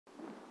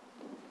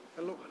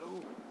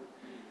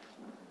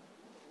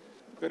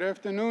Good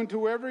afternoon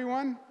to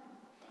everyone.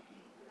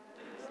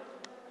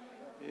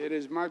 It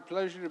is my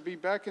pleasure to be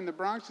back in the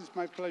Bronx. It's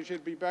my pleasure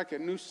to be back at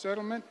New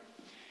Settlement.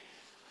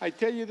 I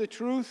tell you the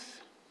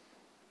truth,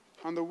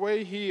 on the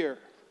way here,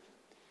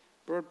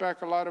 brought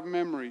back a lot of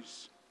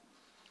memories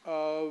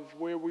of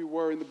where we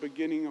were in the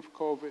beginning of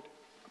COVID,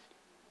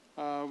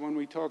 when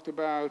we talked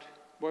about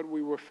what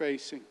we were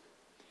facing.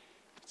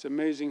 It's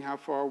amazing how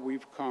far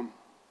we've come.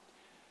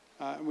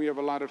 We have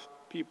a lot of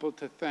people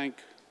to thank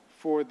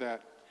for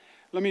that.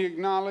 Let me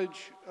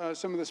acknowledge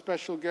some of the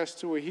special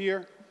guests who are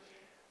here.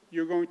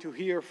 You're going to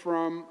hear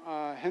from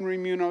Henry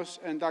Munoz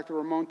and Dr.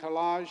 Ramon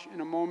Talaj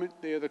in a moment.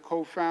 They are the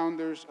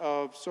co-founders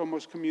of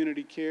SOMOS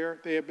Community Care.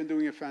 They have been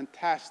doing a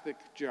fantastic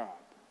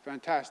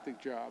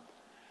job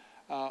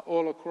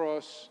all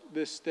across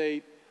this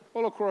state,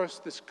 all across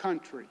this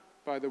country,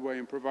 by the way,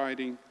 in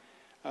providing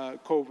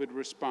COVID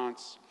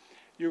response.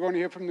 You're going to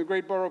hear from the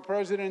great borough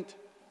president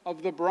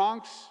of the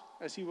Bronx,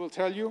 as he will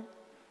tell you,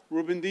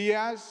 Ruben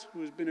Diaz,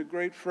 who has been a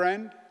great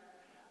friend,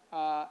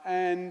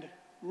 and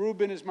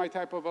Ruben is my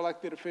type of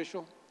elected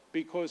official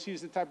because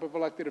he's the type of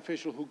elected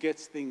official who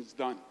gets things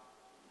done.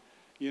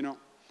 You know,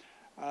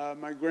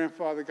 my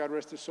grandfather, God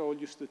rest his soul,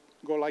 used to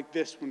go like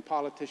this when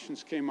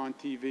politicians came on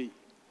TV,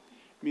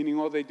 meaning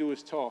all they do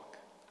is talk.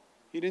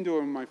 He didn't do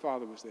it when my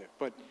father was there,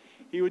 but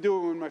he would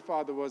do it when my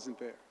father wasn't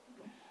there.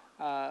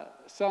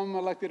 Some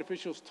elected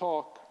officials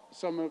talk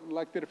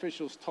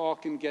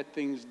and get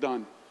things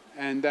done,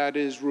 and that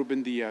is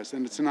Ruben Diaz,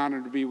 and it's an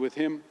honor to be with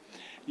him.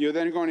 You're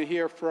then going to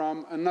hear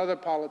from another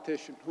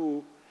politician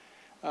who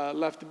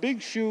left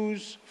big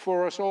shoes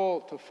for us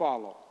all to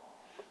follow,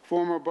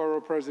 former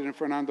borough president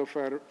Fernando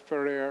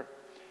Ferrer,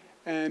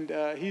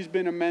 and he's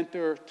been a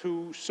mentor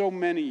to so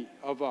many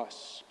of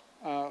us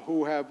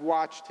who have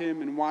watched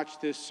him and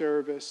watched his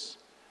service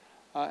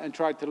and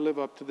tried to live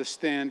up to the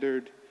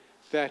standard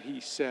that he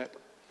set.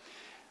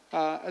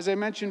 As I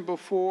mentioned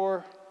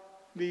before,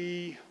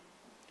 we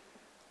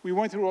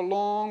went through a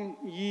long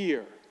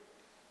year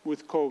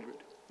with COVID.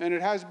 And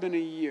it has been a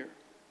year.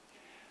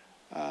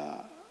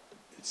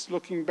 It's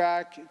looking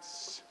back,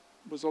 it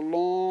was a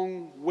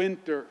long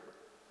winter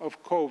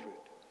of COVID.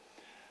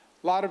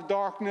 A lot of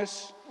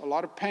darkness, a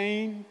lot of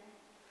pain,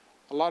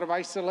 a lot of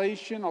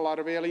isolation, a lot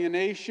of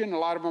alienation, a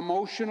lot of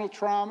emotional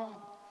trauma,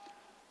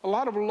 a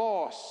lot of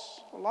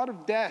loss, a lot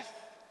of death.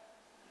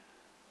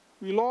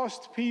 We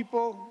lost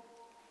people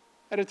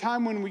at a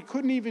time when we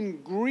couldn't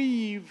even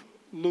grieve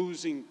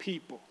losing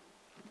people.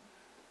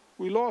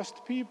 We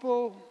lost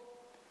people,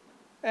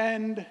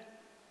 and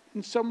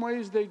in some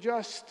ways, they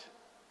just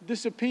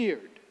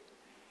disappeared.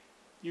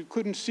 You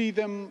couldn't see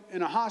them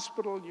in a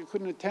hospital. You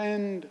couldn't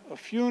attend a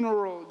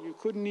funeral. You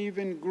couldn't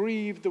even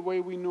grieve the way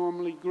we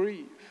normally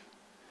grieve.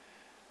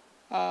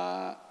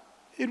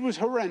 It was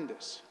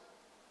horrendous.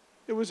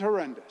 It was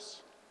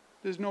horrendous.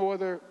 There's no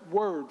other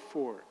word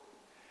for it.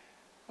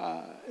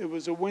 It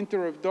was a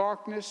winter of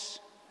darkness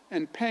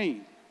and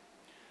pain.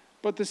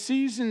 But the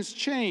seasons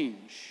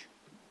change.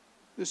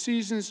 The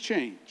seasons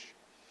change.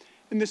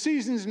 And the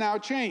season's now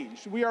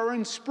changed. We are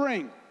in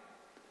spring.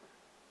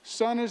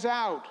 Sun is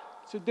out.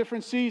 It's a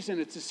different season.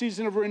 It's a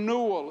season of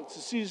renewal. It's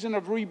a season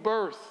of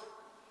rebirth.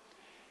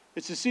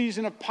 It's a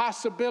season of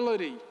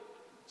possibility.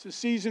 It's a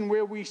season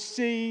where we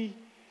see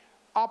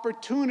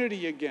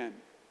opportunity again.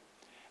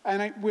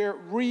 And we're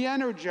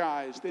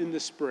re-energized in the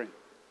spring.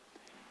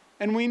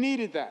 And we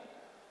needed that.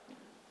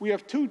 We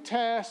have two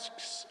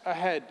tasks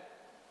ahead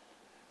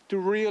to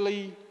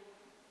really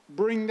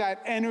bring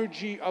that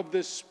energy of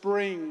the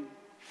spring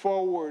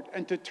forward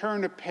and to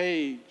turn a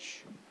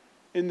page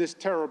in this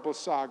terrible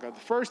saga. The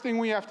first thing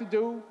we have to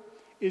do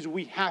is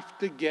we have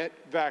to get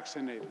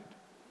vaccinated.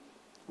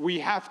 We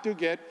have to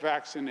get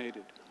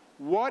vaccinated.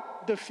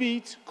 What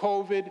defeats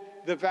COVID?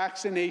 The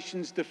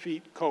vaccinations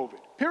defeat COVID.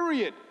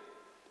 Period.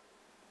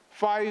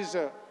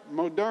 Pfizer,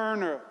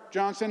 Moderna,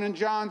 Johnson &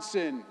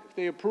 Johnson, if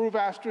they approve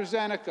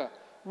AstraZeneca,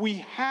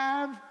 we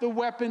have the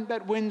weapon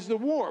that wins the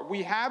war.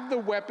 We have the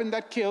weapon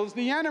that kills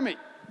the enemy.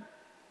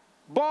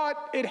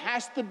 But it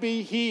has to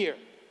be here.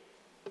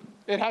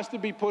 It has to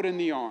be put in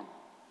the arm.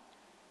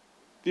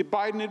 The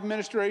Biden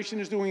administration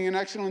is doing an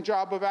excellent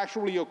job of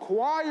actually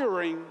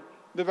acquiring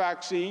the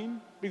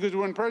vaccine, because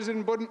when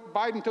President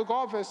Biden took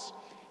office,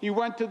 he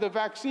went to the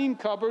vaccine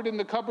cupboard and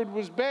the cupboard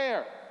was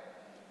bare.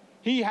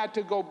 He had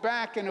to go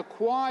back and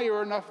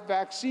acquire enough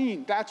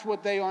vaccine. That's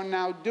what they are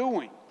now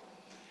doing.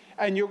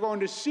 And you're going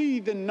to see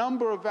the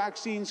number of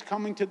vaccines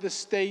coming to the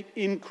state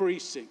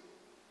increasing.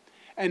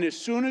 And as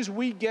soon as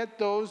we get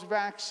those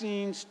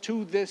vaccines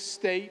to this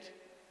state,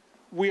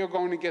 we are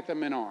going to get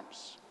them in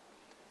arms.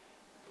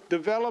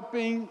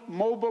 Developing,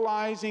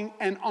 mobilizing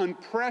an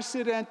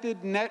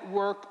unprecedented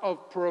network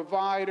of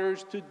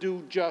providers to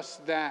do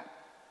just that.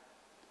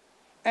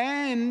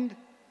 And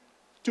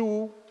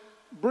to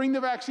bring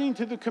the vaccine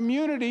to the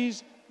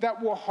communities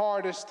that were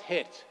hardest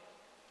hit.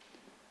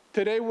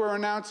 Today we're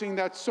announcing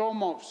that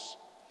SOMOS,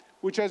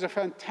 which has a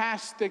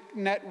fantastic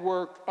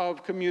network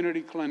of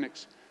community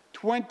clinics,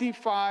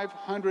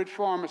 2,500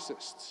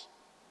 pharmacists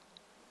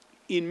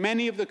in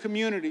many of the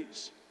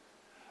communities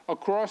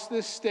across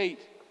this state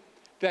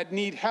that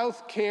need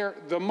health care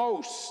the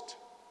most,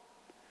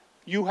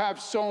 you have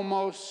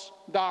SOMOS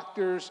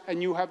doctors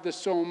and you have the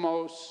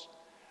SOMOS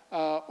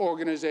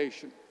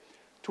organization.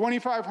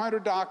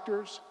 2,500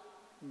 doctors,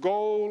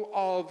 goal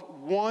of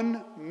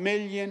 1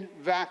 million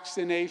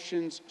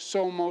vaccinations,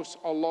 SOMOS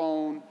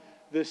alone.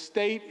 The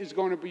state is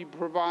going to be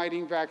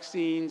providing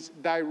vaccines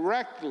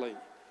directly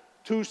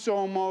to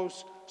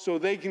SOMOS so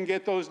they can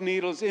get those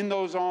needles in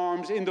those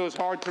arms, in those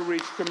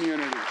hard-to-reach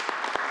communities.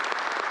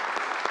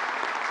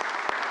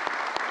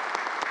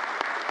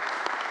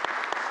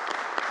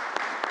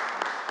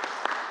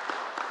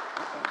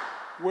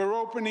 We're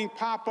opening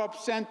pop-up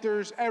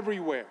centers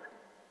everywhere,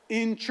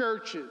 in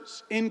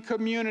churches, in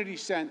community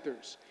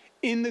centers,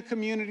 in the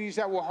communities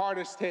that were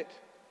hardest hit.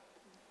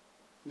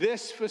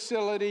 This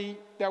facility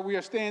that we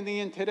are standing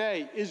in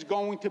today is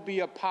going to be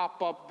a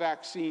pop-up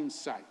vaccine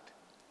site.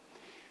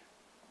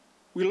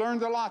 We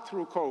learned a lot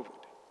through COVID.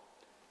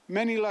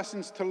 Many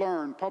lessons to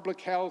learn,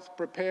 public health,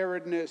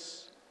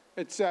 preparedness,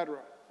 etc.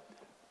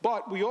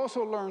 But we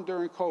also learned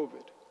during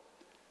COVID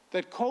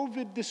that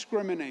COVID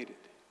discriminated.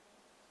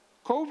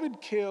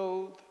 COVID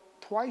killed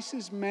twice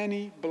as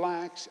many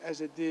blacks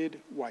as it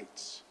did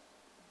whites.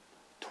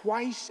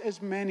 Twice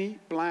as many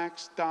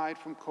blacks died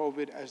from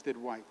COVID as did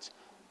whites.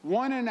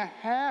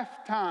 1.5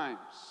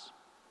 times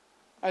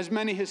as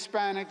many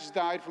Hispanics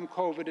died from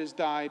COVID as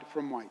died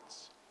from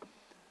whites.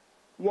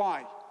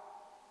 Why?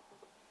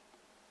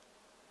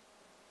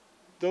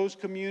 Those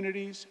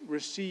communities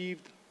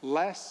received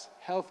less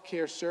health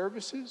care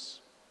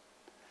services.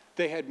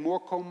 They had more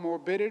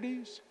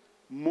comorbidities,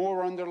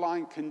 more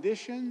underlying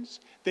conditions.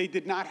 They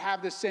did not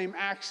have the same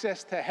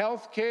access to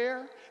health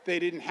care. They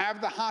didn't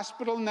have the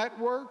hospital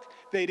network.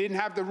 They didn't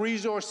have the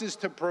resources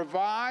to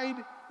provide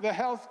the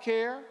health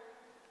care.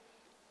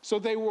 So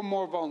they were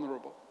more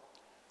vulnerable.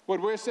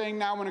 What we're saying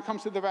now when it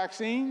comes to the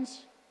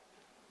vaccines,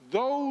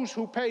 those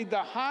who paid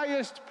the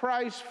highest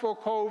price for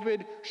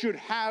COVID should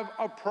have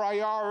a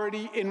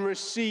priority in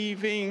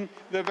receiving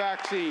the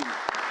vaccine.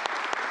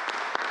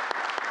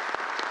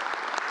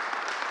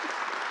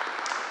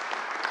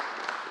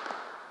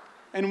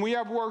 And we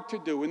have work to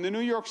do. In the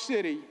New York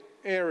City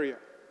area,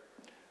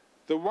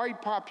 the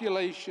white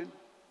population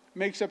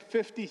makes up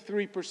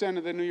 53%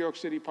 of the New York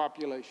City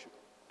population.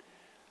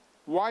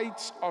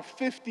 Whites are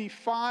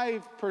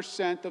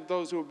 55% of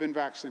those who have been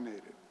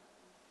vaccinated.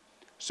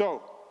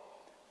 So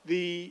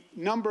the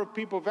number of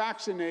people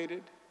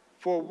vaccinated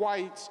for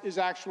whites is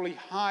actually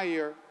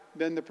higher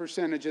than the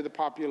percentage of the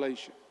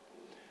population.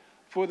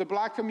 For the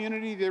black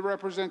community, they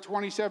represent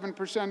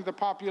 27% of the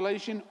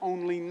population,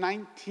 only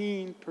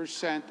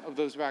 19% of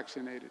those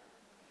vaccinated.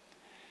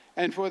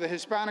 And for the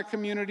Hispanic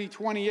community,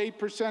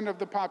 28% of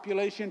the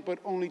population, but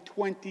only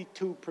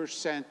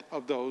 22%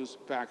 of those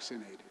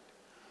vaccinated.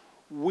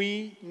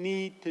 We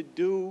need to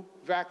do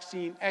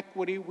vaccine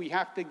equity. We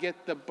have to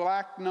get the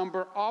black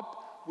number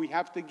up. We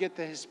have to get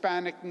the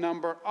Hispanic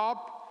number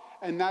up.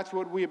 And that's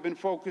what we have been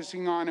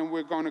focusing on, and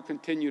we're going to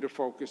continue to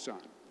focus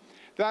on.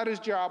 That is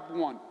job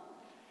one.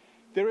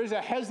 There is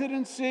a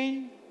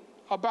hesitancy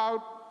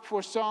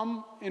for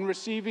some in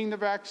receiving the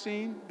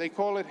vaccine. They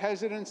call it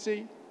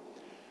hesitancy.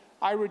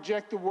 I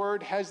reject the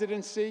word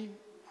hesitancy.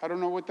 I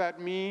don't know what that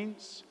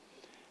means.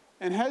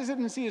 And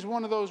hesitancy is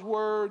one of those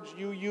words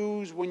you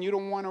use when you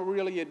don't want to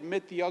really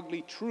admit the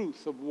ugly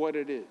truth of what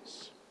it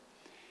is.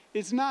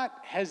 It's not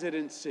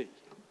hesitancy.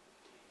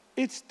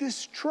 It's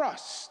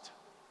distrust.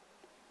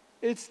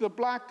 It's the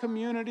black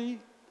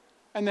community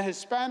and the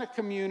Hispanic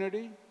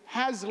community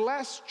has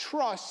less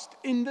trust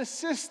in the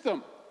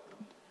system.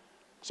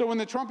 So when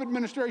the Trump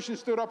administration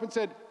stood up and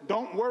said,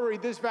 "Don't worry,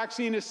 this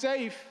vaccine is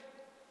safe,"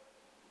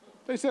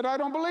 they said, "I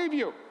don't believe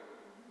you."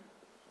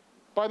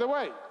 By the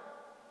way,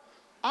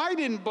 I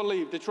didn't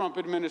believe the Trump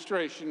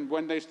administration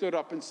when they stood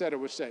up and said it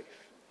was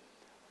safe.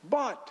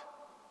 But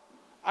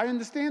I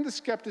understand the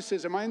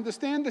skepticism, I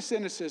understand the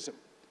cynicism.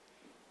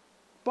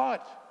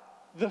 But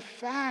the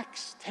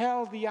facts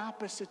tell the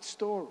opposite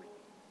story.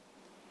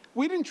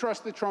 We didn't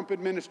trust the Trump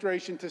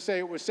administration to say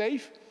it was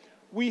safe.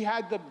 We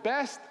had the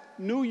best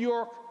New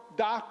York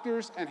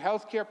doctors and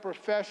healthcare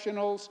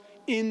professionals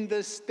in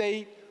the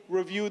state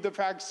review the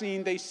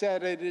vaccine. They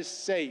said it is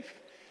safe.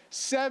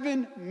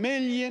 7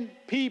 million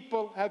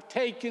people have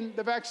taken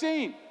the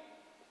vaccine.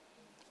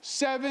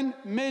 7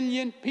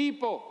 million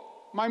people.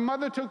 My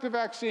mother took the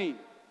vaccine.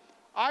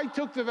 I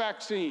took the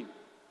vaccine.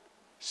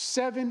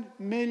 7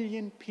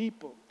 million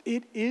people.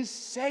 It is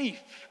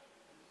safe.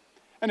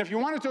 And if you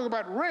want to talk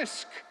about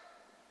risk,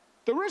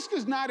 the risk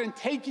is not in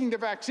taking the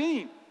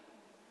vaccine.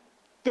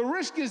 The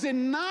risk is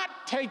in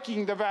not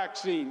taking the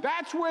vaccine.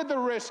 That's where the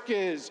risk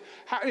is.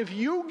 If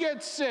you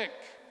get sick,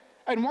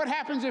 and what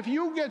happens if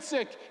you get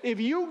sick? If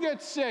you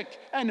get sick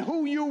and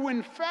who you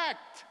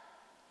infect,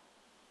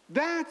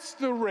 that's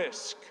the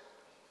risk.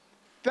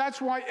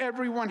 That's why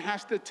everyone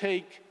has to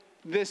take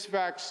this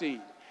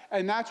vaccine.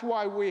 And that's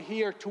why we're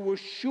here to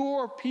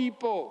assure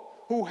people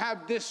who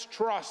have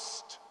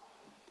distrust.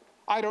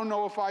 I don't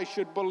know if I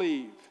should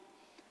believe.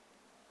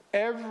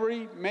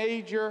 Every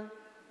major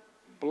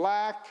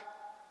black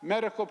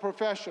medical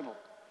professional,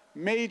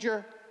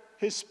 major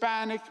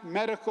Hispanic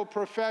medical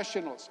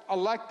professionals,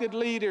 elected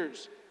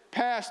leaders,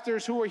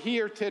 pastors who are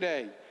here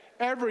today,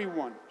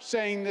 everyone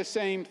saying the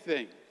same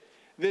thing.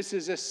 This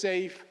is a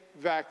safe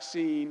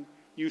vaccine.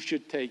 You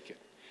should take it.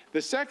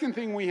 The second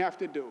thing we have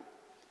to do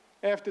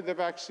after the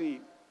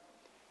vaccine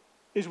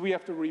is we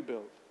have to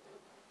rebuild.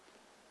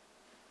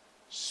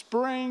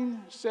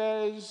 Spring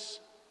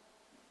says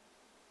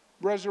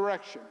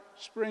resurrection.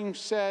 Spring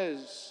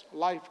says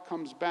life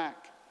comes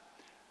back.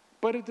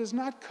 But it does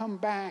not come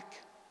back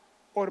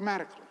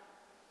automatically.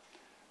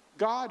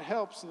 God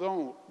helps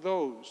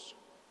those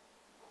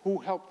who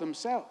help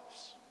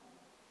themselves.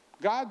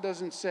 God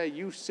doesn't say,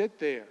 you sit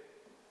there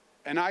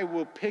and I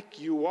will pick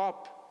you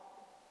up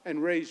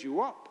and raise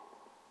you up.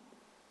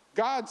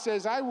 God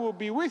says, I will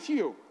be with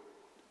you,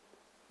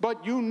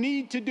 but you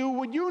need to do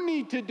what you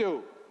need to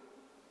do.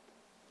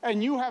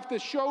 And you have to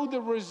show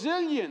the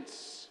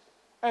resilience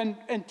and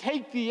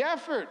take the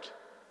effort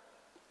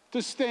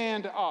to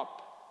stand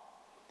up.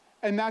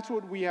 And that's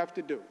what we have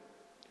to do.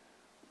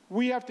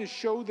 We have to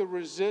show the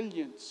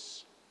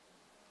resilience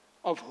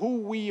of who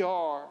we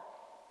are,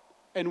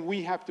 and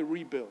we have to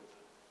rebuild.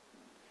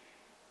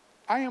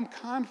 I am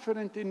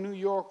confident in New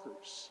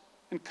Yorkers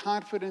and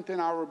confident in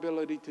our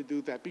ability to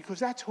do that because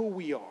that's who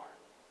we are.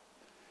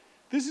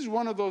 This is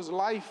one of those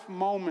life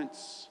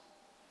moments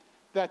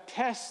that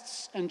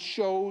tests and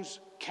shows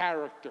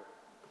character.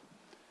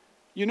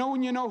 You know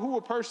when you know who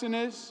a person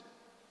is?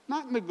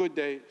 Not in the good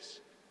days.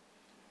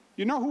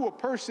 You know who a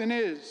person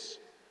is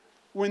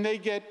when they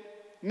get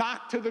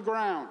knocked to the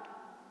ground,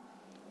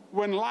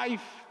 when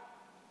life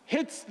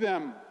hits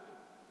them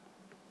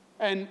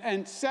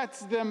and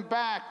sets them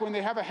back, when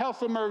they have a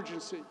health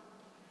emergency,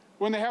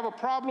 when they have a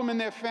problem in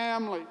their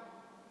family,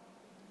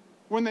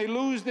 when they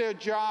lose their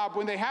job,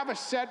 when they have a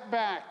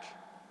setback.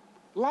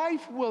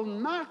 Life will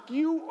knock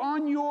you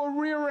on your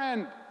rear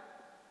end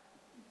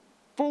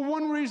for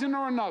one reason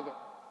or another.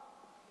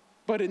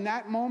 But in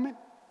that moment,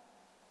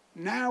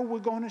 now we're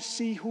going to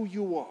see who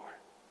you are.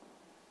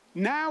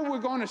 Now we're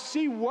going to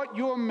see what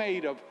you're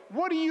made of.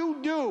 What do you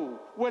do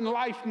when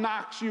life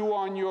knocks you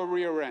on your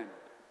rear end?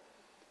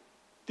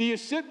 Do you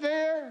sit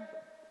there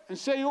and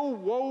say, oh,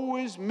 woe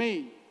is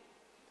me,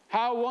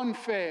 how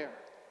unfair?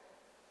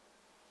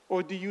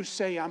 Or do you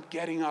say, I'm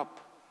getting up,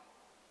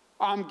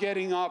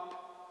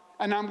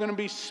 and I'm going to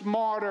be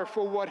smarter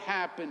for what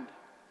happened,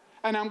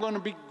 and I'm going to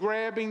be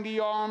grabbing the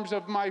arms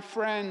of my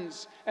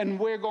friends, and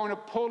we're going to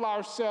pull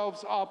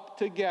ourselves up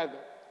together.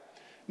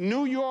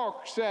 New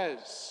York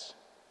says,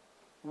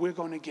 we're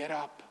going to get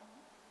up,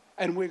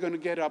 and we're going to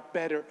get up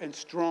better and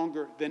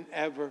stronger than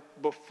ever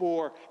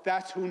before.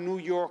 That's who New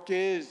York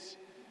is.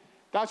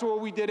 That's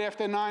what we did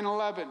after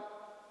 9/11.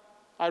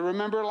 I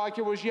remember like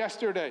it was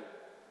yesterday.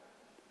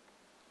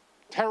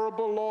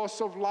 Terrible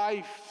loss of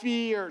life,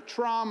 fear,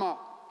 trauma.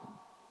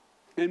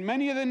 And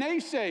many of the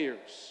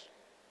naysayers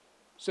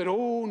said,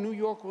 oh, New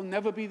York will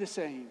never be the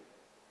same.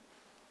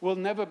 Will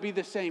never be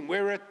the same.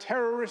 We're a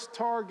terrorist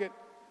target,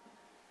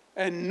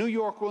 and New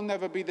York will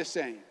never be the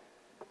same.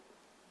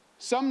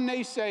 Some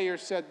naysayers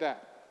said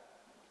that,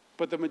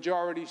 but the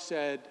majority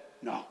said,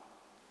 no.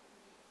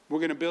 We're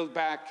going to build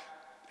back,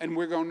 and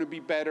we're going to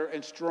be better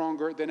and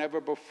stronger than ever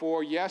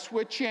before. Yes,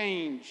 we're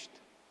changed.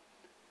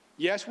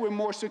 Yes, we're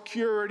more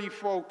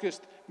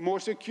security-focused, more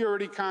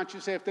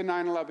security-conscious after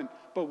 9/11,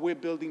 but we're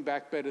building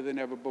back better than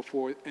ever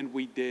before, and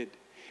we did.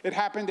 It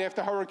happened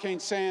after Hurricane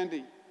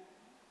Sandy.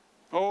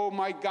 Oh,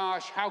 my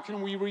gosh, how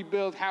can we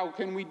rebuild? How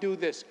can we do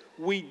this?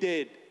 We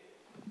did.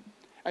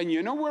 And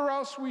you know where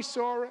else we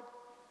saw it?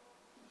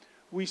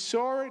 We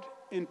saw it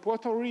in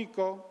Puerto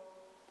Rico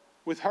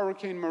with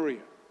Hurricane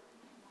Maria.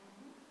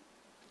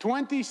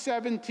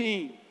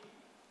 2017,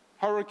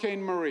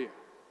 Hurricane Maria.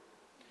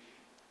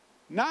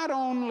 Not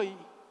only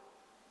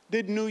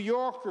did New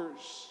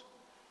Yorkers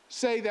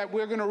say that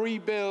we're going to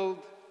rebuild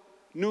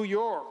New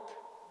York,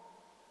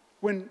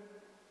 when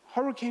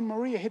Hurricane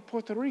Maria hit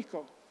Puerto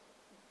Rico,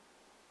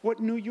 what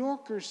New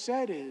Yorkers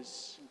said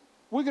is,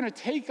 we're going to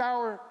take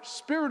our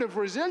spirit of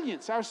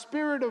resilience, our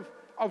spirit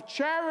of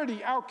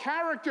charity, our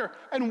character,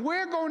 and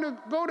we're going to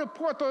go to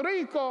Puerto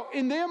Rico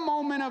in their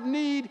moment of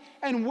need,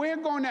 and we're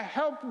going to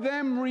help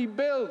them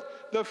rebuild.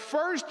 The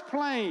first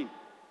plane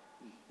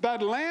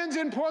that lands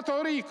in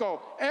Puerto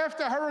Rico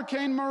after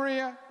Hurricane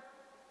Maria,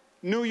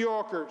 New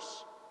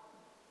Yorkers.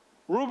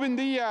 Ruben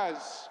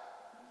Diaz,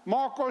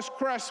 Marcos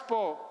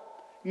Crespo,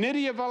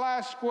 Nydia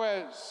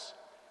Velasquez,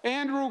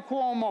 Andrew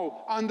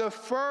Cuomo on the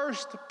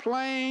first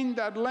plane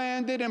that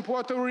landed in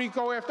Puerto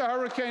Rico after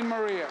Hurricane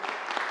Maria.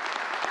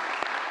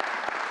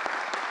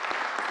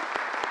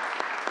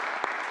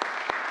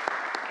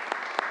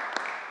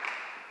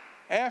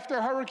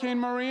 After Hurricane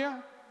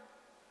Maria,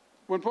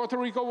 when Puerto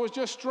Rico was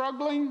just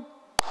struggling,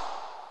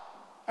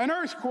 an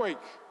earthquake.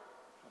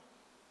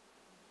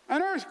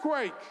 An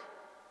earthquake.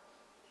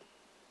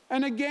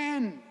 And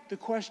again, the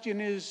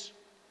question is,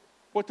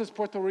 what does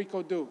Puerto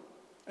Rico do?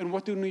 And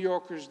what do New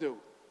Yorkers do?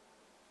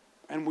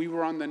 And we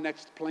were on the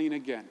next plane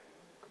again,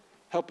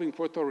 helping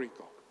Puerto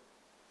Rico.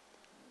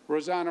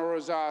 Rosanna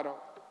Rosado,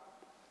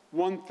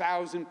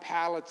 1,000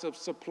 pallets of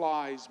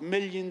supplies,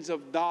 millions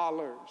of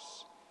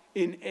dollars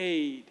in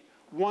aid.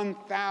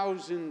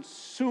 1,000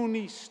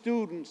 SUNY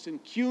students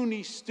and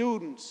CUNY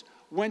students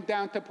went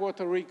down to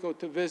Puerto Rico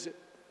to visit.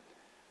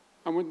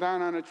 I went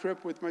down on a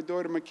trip with my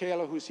daughter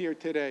Michaela, who's here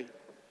today.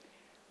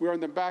 We were in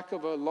the back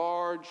of a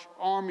large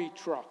army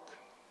truck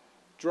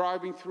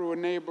driving through a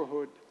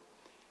neighborhood.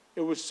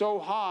 It was so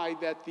high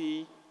that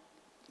the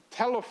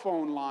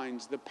telephone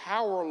lines, the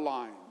power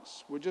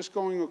lines, were just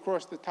going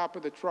across the top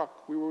of the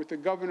truck. We were with the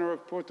governor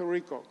of Puerto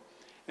Rico,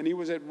 and he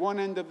was at one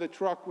end of the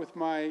truck with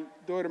my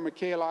daughter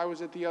Michaela. I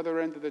was at the other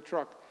end of the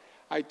truck.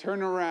 I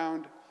turn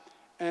around,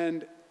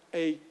 and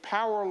a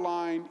power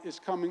line is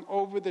coming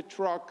over the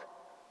truck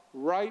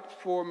right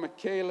for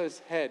Michaela's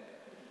head.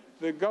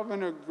 The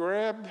governor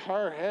grabbed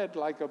her head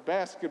like a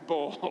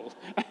basketball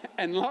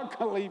and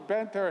luckily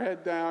bent her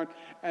head down,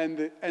 and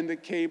the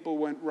cable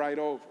went right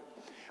over.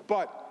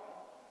 But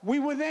we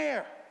were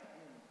there.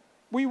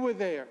 We were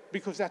there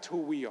because that's who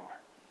we are.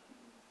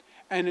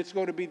 And it's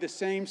going to be the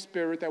same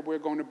spirit that we're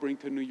going to bring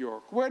to New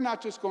York. We're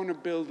not just going to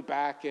build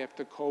back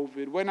after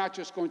COVID. We're not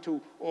just going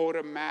to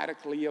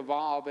automatically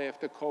evolve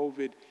after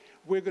COVID.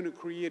 We're going to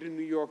create a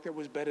New York that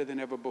was better than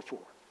ever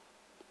before.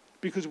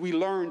 Because we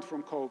learned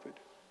from COVID.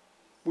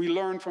 We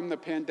learned from the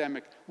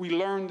pandemic. We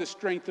learned the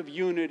strength of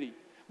unity.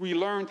 We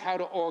learned how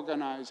to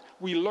organize.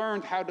 We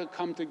learned how to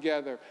come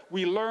together.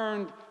 We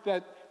learned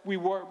that we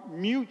were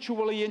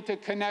mutually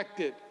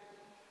interconnected.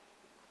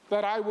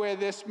 That I wear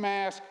this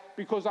mask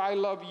because I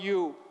love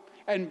you,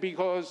 and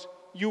because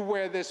you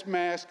wear this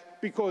mask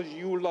because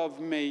you love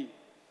me.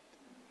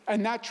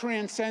 And that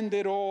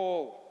transcended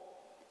all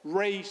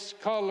race,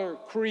 color,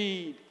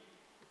 creed,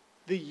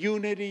 the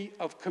unity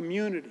of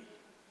community.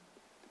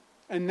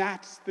 And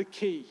that's the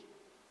key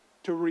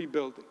to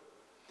rebuilding.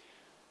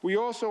 We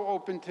also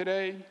opened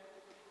today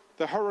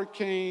the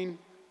Hurricane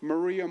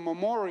Maria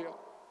Memorial,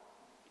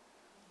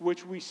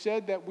 which we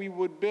said that we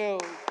would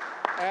build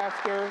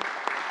after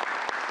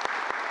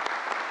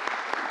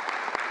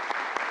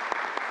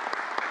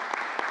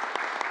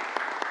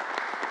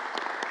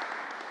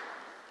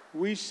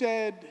we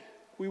said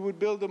we would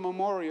build a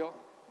memorial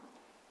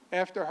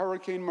after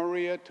Hurricane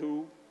Maria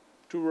to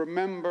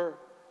remember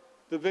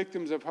the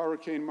victims of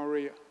Hurricane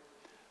Maria,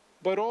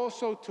 but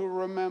also to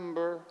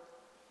remember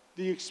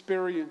the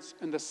experience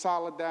and the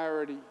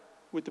solidarity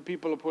with the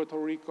people of Puerto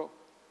Rico,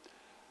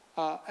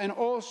 and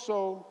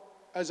also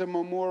as a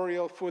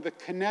memorial for the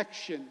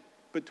connection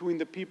between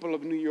the people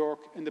of New York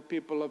and the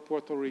people of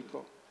Puerto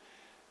Rico.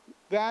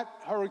 That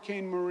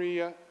Hurricane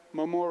Maria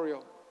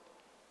Memorial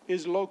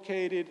is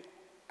located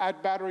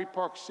at Battery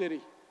Park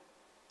City.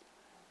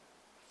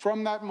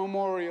 From that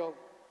memorial,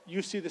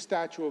 you see the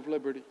Statue of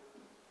Liberty.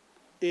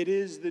 It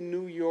is the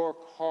New York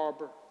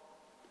Harbor.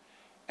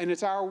 And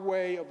it's our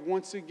way of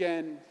once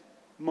again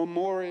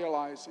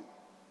memorializing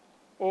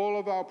all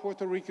of our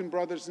Puerto Rican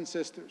brothers and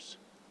sisters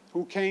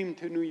who came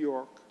to New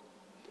York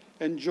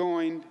and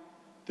joined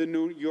the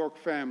New York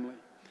family.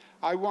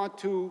 I want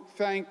to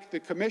thank the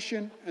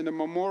commission and the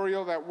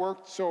memorial that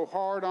worked so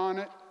hard on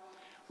it.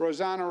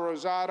 Rosanna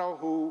Rosado,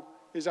 who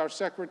is our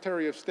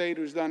Secretary of State,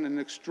 who's done an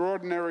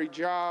extraordinary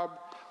job.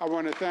 I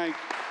want to thank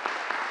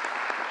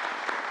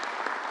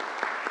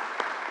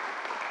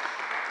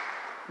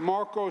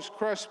Marcos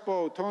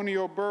Crespo,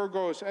 Tonio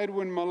Burgos,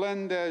 Edwin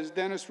Melendez,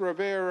 Dennis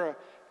Rivera,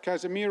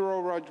 Casimiro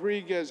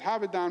Rodriguez,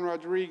 Javidan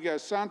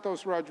Rodriguez,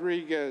 Santos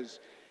Rodriguez,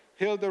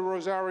 Hilda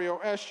Rosario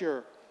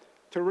Escher,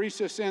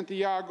 Teresa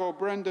Santiago,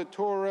 Brenda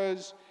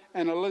Torres,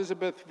 and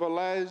Elizabeth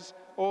Velez,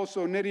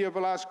 also Nydia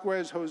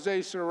Velasquez,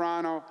 Jose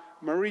Serrano,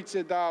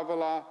 Maritza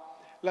Davila.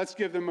 Let's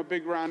give them a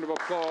big round of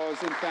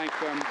applause and thank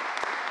them.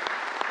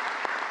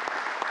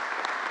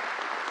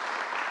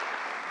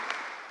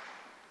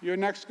 You're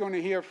next going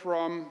to hear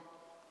from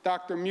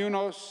Dr.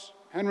 Munoz,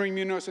 Henry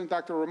Munoz, and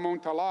Dr.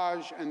 Ramon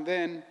Talaj, and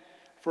then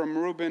from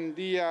Ruben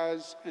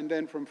Diaz, and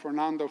then from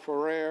Fernando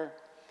Ferrer.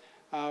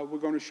 We're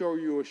going to show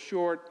you a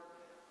short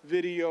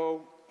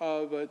video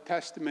of a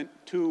testament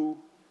to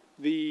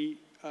the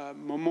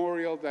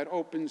memorial that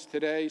opens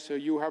today, so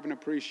you have an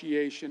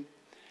appreciation.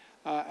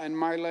 And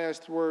my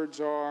last words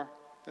are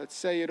that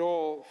say it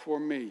all for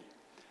me.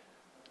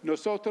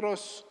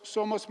 Nosotros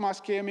somos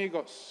más que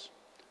amigos.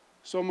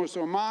 Somos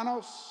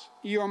hermanos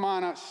y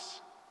hermanas.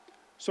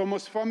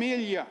 Somos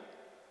familia.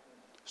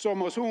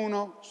 Somos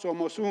uno,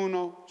 somos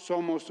uno,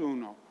 somos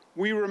uno.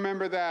 We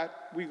remember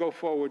that. We go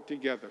forward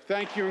together.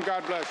 Thank you and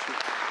God bless you.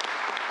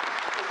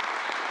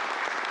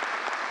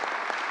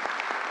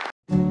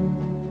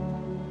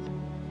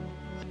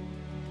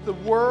 The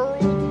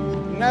world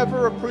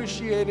never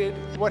appreciated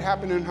what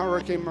happened in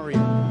Hurricane Maria.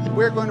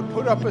 We're going to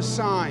put up a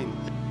sign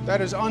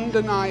that is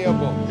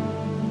undeniable,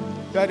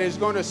 that is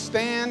going to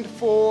stand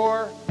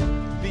for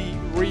the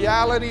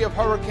reality of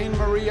Hurricane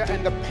Maria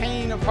and the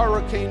pain of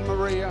Hurricane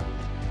Maria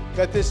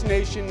that this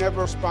nation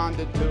never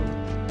responded to.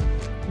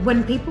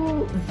 When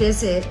people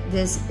visit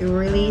this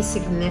really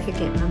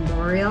significant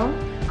memorial,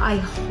 I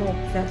hope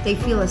that they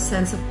feel a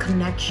sense of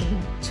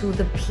connection to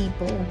the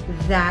people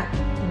that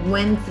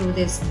went through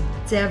this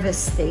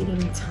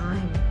devastating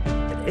time.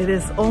 It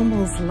is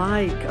almost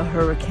like a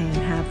hurricane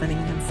happening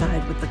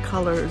inside with the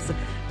colors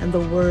and the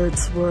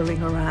words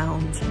swirling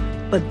around.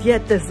 But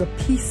yet there's a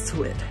peace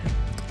to it.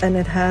 And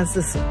it has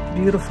this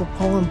beautiful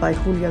poem by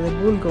Julia de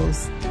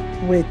Burgos,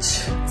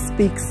 which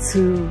speaks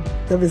to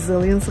the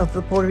resilience of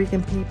the Puerto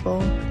Rican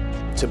people.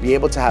 To be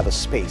able to have a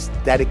space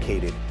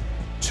dedicated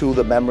to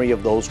the memory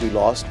of those we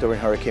lost during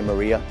Hurricane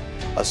Maria,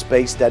 a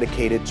space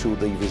dedicated to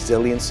the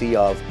resiliency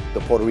of the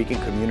Puerto Rican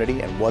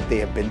community and what they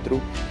have been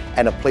through,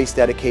 and a place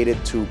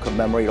dedicated to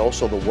commemorate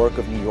also the work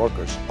of New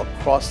Yorkers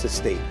across the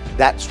state.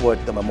 That's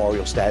what the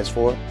memorial stands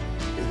for.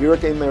 The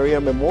Hurricane Maria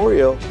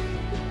Memorial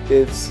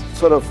is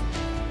sort of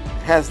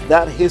has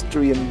that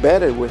history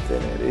embedded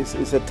within it.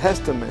 It's a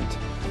testament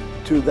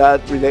to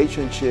that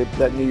relationship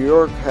that New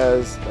York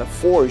has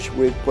forged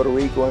with Puerto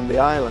Rico and the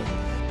island.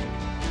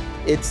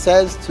 It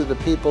says to the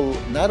people,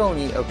 not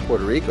only of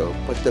Puerto Rico,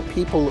 but the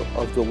people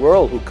of the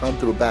world who come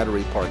through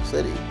Battery Park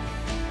City,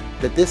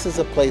 that this is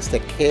a place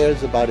that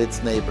cares about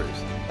its neighbors.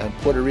 And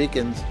Puerto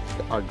Ricans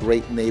are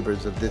great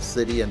neighbors of this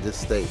city and this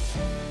state.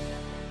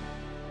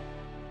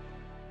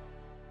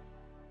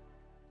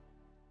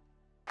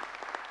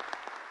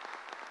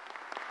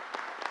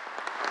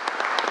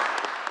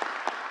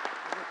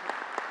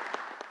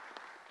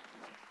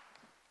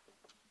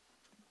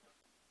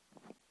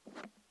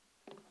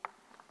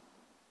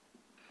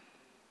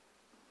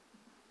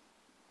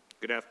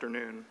 Good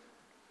afternoon.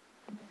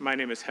 My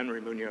name is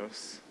Henry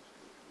Munoz.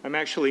 I'm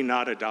actually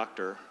not a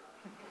doctor.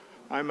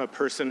 I'm a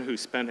person who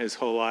spent his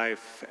whole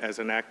life as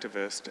an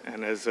activist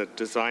and as a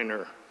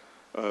designer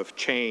of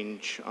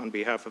change on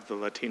behalf of the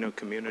Latino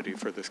community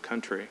for this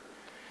country.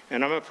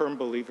 And I'm a firm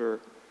believer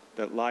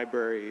that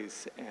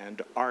libraries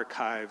and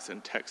archives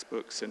and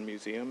textbooks and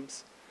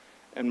museums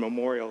and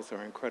memorials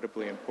are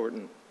incredibly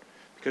important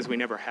because we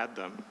never had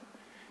them.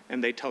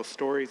 And they tell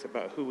stories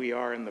about who we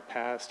are in the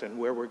past and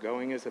where we're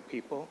going as a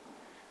people.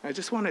 I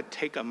just want to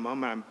take a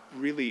moment. I'm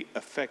really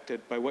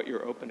affected by what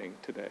you're opening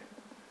today,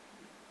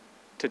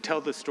 to tell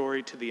the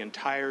story to the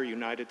entire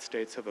United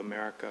States of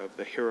America of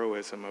the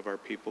heroism of our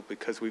people,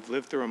 because we've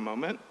lived through a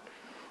moment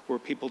where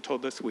people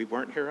told us we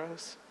weren't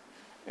heroes,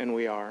 and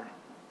we are.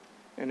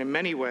 And in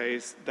many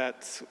ways,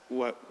 that's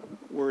what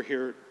we're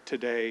here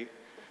today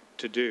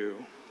to do.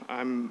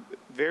 I'm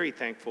very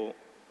thankful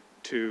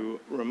to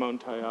Ramon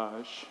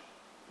Tallage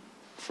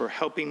for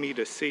helping me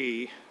to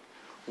see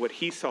what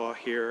he saw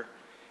here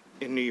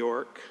in New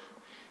York,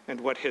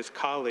 and what his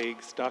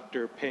colleagues,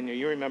 Dr. Pena,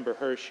 you remember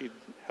her, she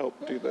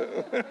helped do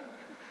the,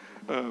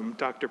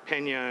 Dr.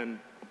 Pena and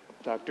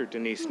Dr.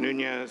 Denise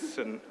Nunez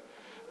and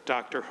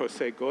Dr.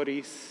 Jose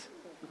Goris,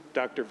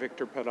 Dr.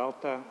 Victor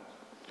Peralta,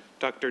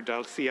 Dr.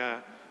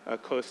 Dalcia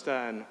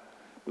Acosta and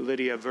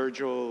Lydia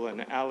Virgil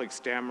and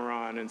Alex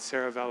Dameron and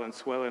Sarah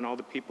Valenzuela and all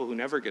the people who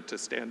never get to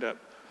stand up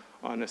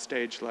on a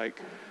stage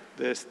like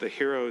this, the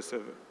heroes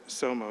of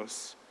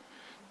SOMOS,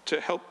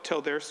 to help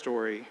tell their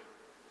story.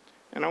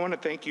 And I want to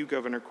thank you,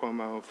 Governor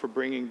Cuomo, for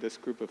bringing this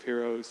group of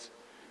heroes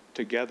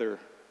together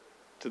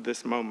to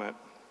this moment.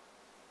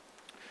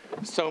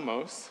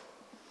 SOMOS,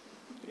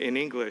 in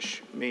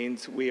English,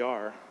 means we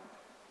are.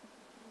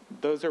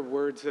 Those are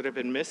words that have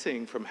been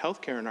missing from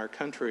healthcare in our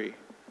country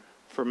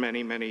for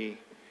many, many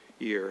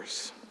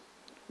years.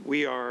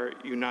 We are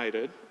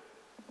united,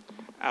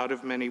 out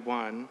of many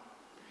one,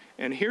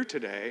 and here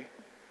today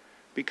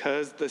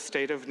because the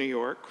state of New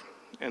York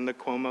and the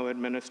Cuomo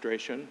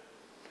administration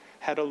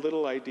had a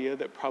little idea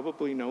that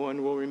probably no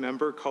one will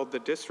remember called the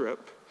DSRIP.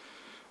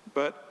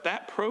 But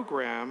that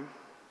program,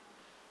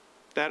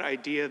 that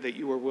idea that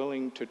you were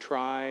willing to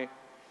try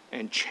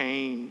and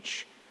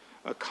change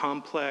a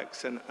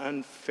complex and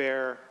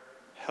unfair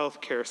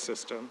healthcare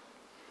system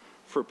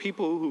for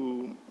people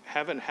who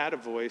haven't had a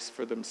voice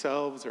for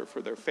themselves or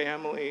for their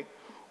family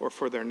or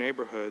for their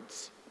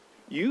neighborhoods,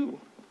 you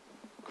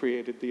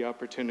created the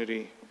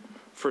opportunity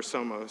for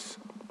SOMOS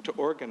to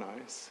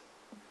organize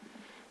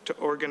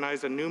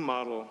a new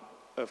model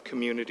of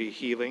community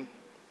healing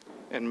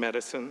and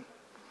medicine,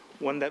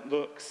 one that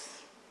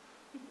looks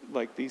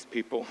like these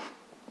people.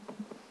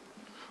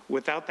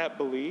 Without that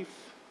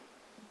belief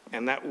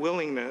and that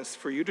willingness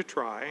for you to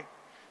try,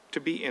 to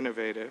be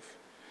innovative,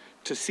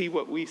 to see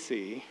what we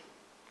see,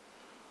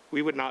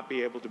 we would not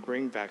be able to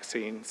bring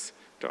vaccines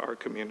to our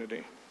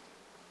community.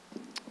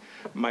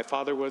 My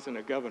father wasn't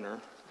a governor,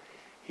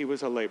 he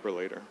was a labor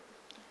leader.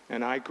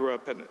 And I grew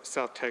up in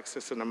South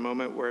Texas in a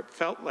moment where it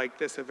felt like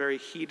this, a very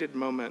heated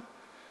moment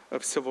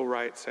of civil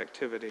rights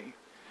activity.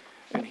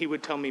 And he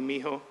would tell me,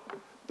 mijo,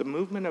 the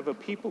movement of a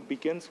people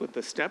begins with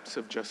the steps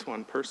of just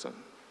one person.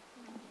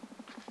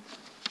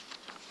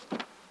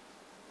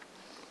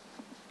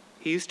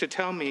 He used to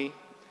tell me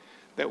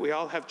that we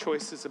all have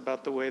choices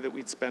about the way that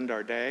we'd spend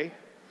our day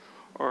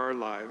or our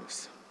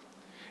lives.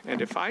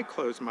 And if I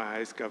close my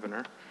eyes,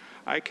 Governor,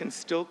 I can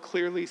still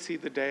clearly see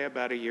the day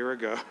about a year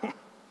ago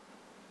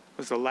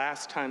was the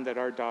last time that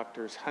our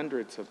doctors,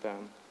 hundreds of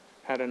them,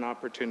 had an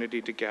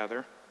opportunity to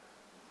gather,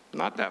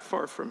 not that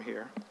far from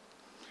here.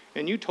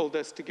 And you told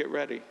us to get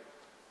ready,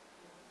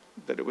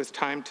 that it was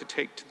time to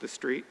take to the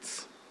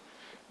streets,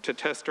 to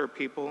test our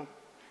people,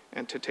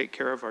 and to take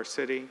care of our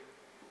city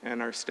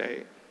and our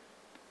state.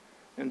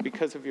 And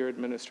because of your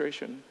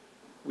administration,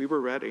 we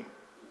were ready.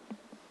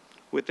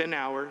 Within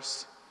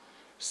hours,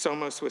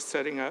 SOMOS was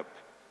setting up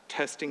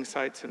testing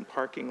sites and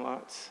parking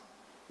lots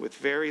with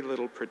very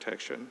little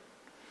protection,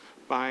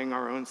 buying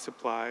our own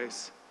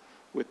supplies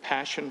with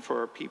passion for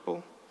our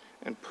people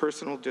and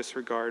personal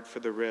disregard for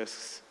the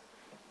risks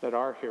that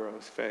our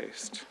heroes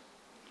faced.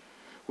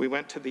 We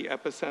went to the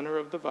epicenter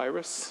of the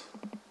virus,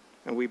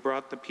 and we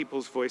brought the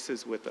people's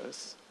voices with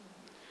us.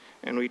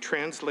 And we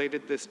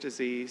translated this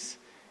disease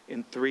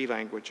in 3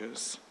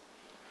 languages.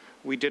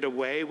 We did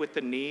away with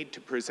the need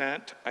to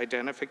present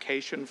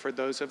identification for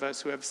those of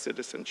us who have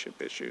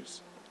citizenship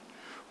issues.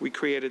 We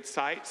created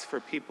sites for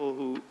people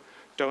who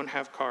don't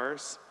have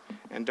cars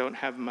and don't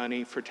have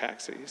money for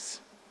taxis.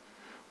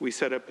 We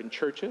set up in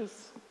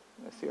churches,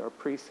 I see our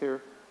priests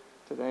here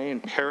today, in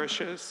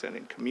parishes and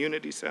in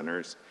community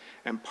centers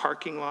and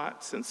parking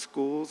lots and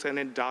schools and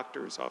in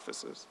doctors'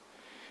 offices.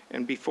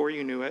 And before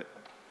you knew it,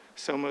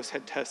 SOMOS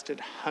had tested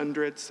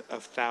hundreds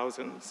of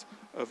thousands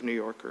of New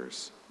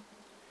Yorkers.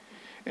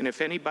 And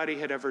if anybody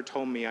had ever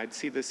told me I'd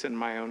see this in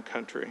my own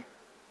country,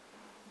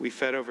 we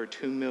fed over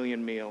 2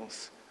 million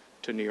meals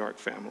to New York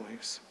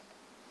families.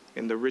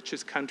 In the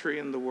richest country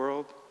in the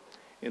world,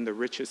 in the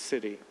richest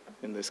city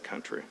in this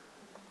country.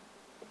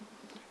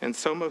 And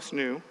SOMOS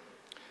knew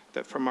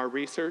that from our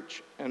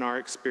research and our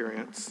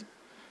experience,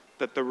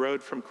 that the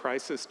road from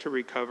crisis to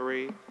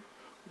recovery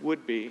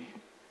would be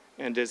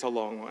and is a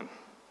long one.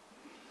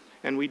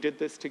 And we did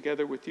this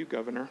together with you,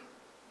 Governor,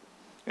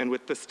 and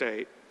with the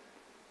state.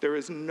 There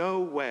is no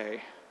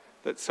way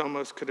that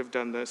SOMOS could have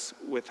done this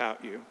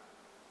without you.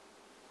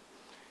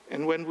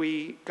 And when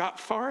we got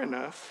far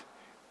enough,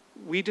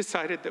 we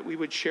decided that we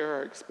would share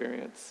our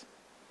experience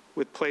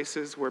with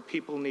places where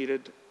people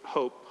needed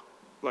hope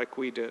like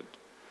we did.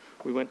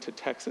 We went to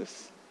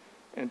Texas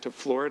and to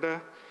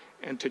Florida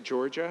and to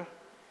Georgia,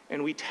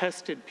 and we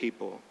tested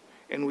people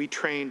and we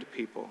trained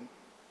people.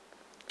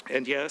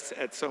 And yes,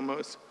 at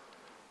SOMOS,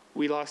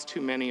 we lost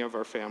too many of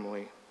our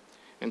family,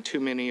 and too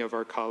many of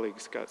our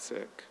colleagues got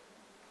sick.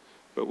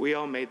 But we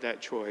all made that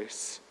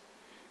choice,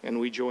 and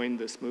we joined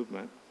this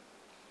movement.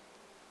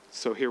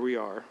 So here we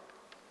are,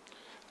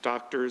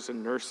 doctors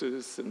and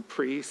nurses and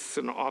priests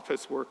and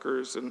office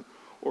workers and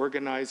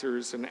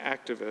organizers and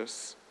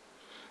activists.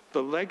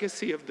 The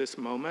legacy of this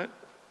moment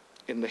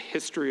in the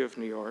history of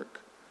New York,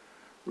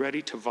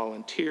 ready to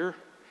volunteer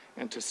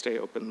and to stay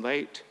open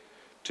late,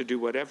 to do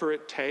whatever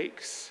it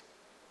takes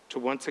to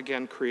once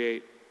again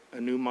create a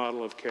new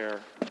model of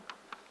care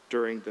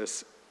during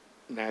this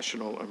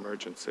national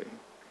emergency.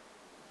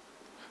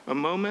 A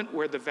moment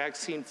where the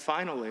vaccine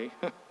finally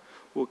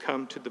will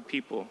come to the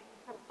people,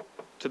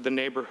 to the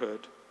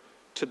neighborhood,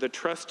 to the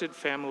trusted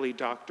family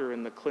doctor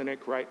in the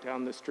clinic right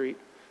down the street,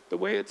 the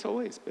way it's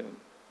always been.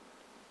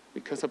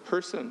 Because a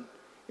person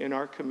in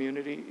our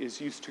community is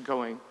used to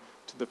going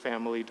to the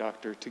family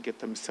doctor to get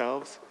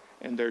themselves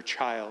and their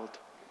child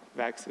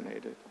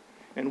vaccinated.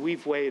 And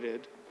we've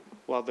waited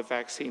while the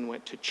vaccine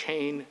went to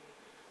chain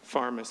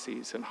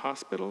pharmacies and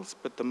hospitals,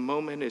 but the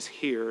moment is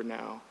here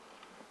now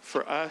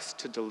for us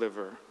to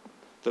deliver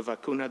the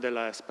vacuna de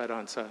la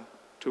esperanza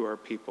to our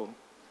people.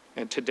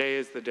 And today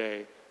is the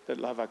day that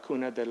la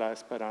vacuna de la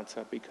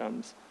esperanza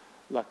becomes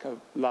la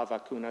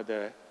vacuna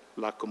de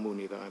la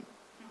comunidad.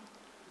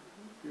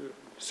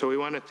 So we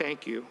want to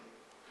thank you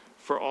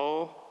for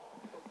all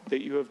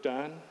that you have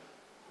done,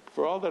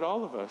 for all that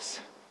all of us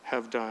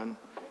have done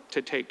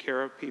to take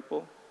care of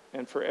people,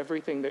 and for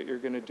everything that you're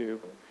going to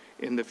do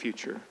in the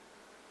future.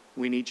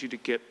 We need you to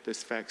get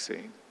this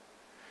vaccine.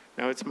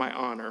 Now it's my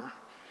honor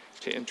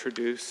to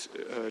introduce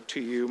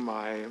to you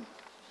my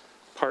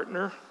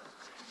partner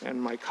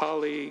and my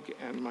colleague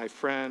and my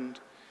friend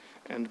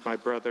and my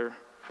brother,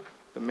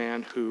 the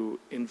man who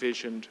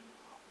envisioned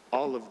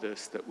all of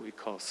this that we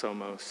call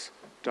SOMOS,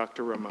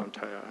 Dr. Ramon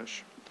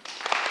Tayaj.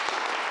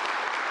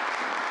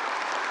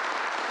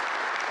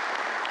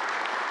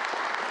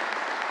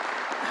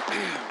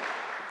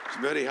 It's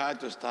very hard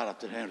to start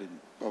after Henry,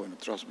 Governor,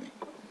 trust me.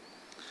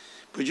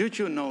 But you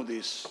should know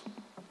this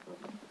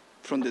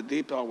from the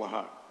deep of our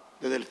heart.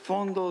 Desde el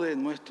fondo de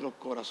nuestros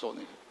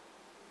corazones,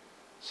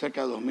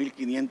 cerca de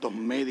 2.500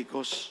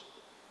 médicos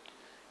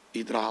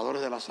y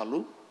trabajadores de la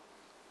salud,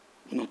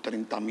 unos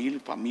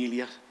 30.000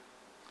 familias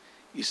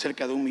y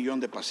cerca de 1 millón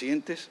de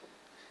pacientes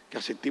que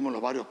asistimos en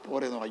los barrios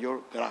pobres de Nueva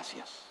York,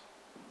 gracias.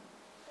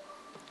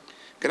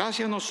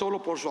 Gracias no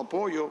solo por su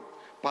apoyo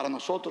para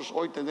nosotros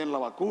hoy tener la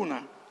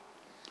vacuna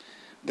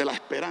de la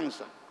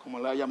esperanza, como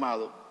le ha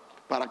llamado,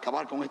 para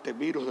acabar con este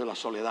virus de la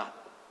soledad,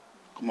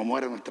 como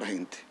muere nuestra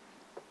gente.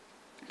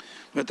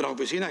 Nuestras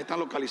oficinas están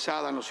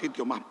localizadas en los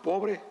sitios más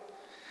pobres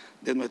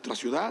de nuestra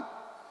ciudad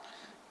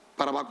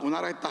para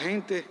vacunar a esta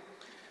gente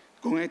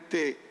con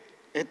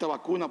esta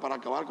vacuna para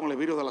acabar con el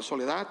virus de la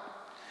soledad,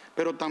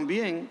 pero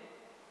también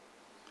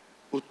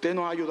usted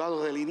nos ha ayudado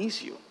desde el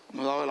inicio,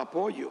 nos ha dado el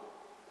apoyo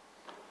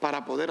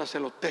para poder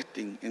hacer los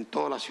testing en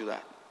toda la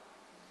ciudad,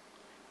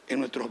 en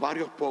nuestros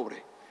barrios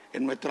pobres,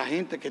 en nuestra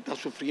gente que está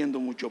sufriendo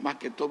mucho más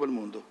que todo el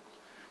mundo.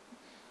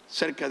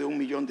 cerca de 1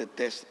 millón de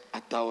test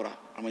hasta ahora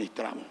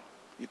administramos.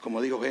 Y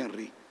como dijo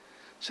Henry,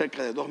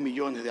 cerca de 2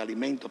 millones de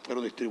alimentos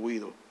fueron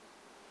distribuidos.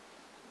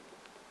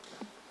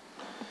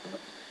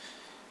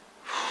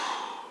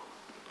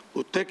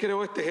 Usted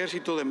creó este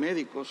ejército de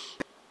médicos,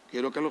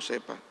 quiero que lo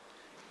sepa,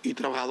 y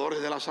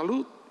trabajadores de la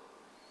salud,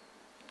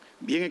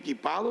 bien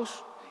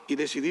equipados y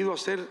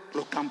decididos a ser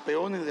los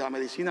campeones de la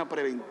medicina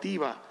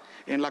preventiva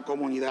en la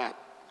comunidad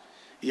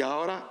y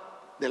ahora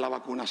de la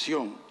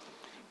vacunación.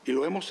 Y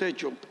lo hemos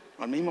hecho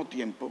al mismo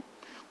tiempo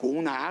con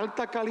una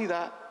alta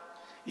calidad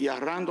y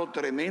ahorrando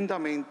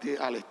tremendamente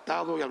al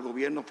Estado y al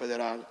gobierno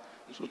federal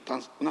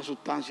una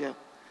sustancial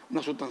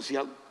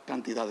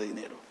cantidad de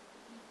dinero.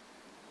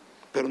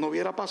 Pero no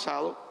hubiera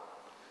pasado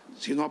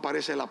si no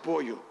aparece el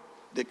apoyo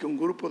de que un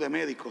grupo de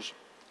médicos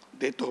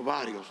de estos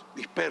barrios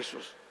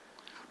dispersos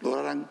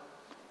lograran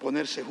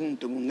ponerse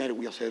juntos en un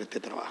nervio y hacer este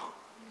trabajo.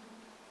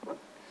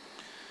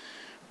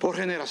 Por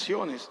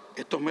generaciones,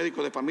 estos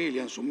médicos de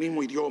familia en su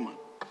mismo idioma,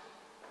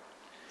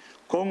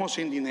 con o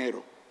sin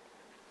dinero,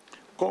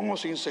 con o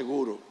sin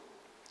seguro,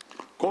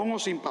 con o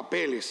sin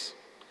papeles,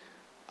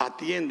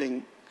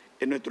 atienden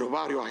en nuestros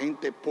barrios a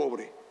gente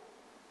pobre,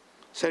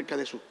 cerca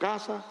de sus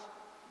casas,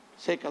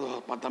 cerca de los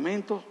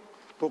apartamentos,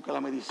 porque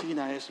la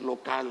medicina es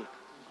local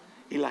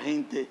y la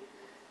gente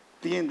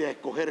tiende a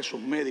escoger esos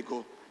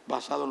médicos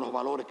basados en los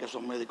valores que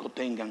esos médicos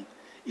tengan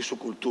y su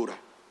cultura.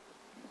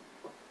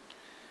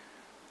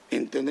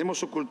 Entendemos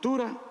su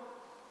cultura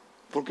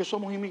porque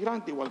somos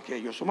inmigrantes igual que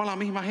ellos, somos la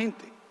misma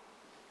gente.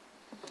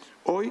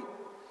 Hoy,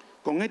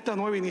 con esta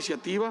nueva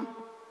iniciativa,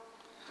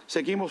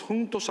 seguimos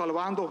juntos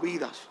salvando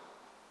vidas,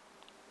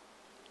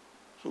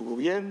 su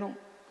gobierno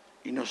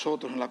y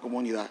nosotros en la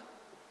comunidad.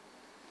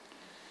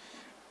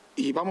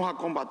 Y vamos a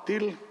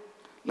combatir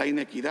la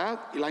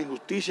inequidad y la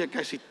injusticia que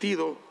ha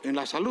existido en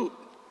la salud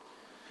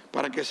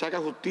para que se haga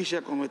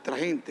justicia con nuestra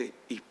gente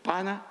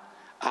hispana,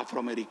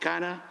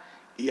 afroamericana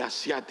y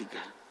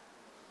asiática.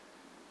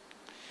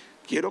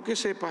 Quiero que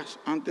sepas,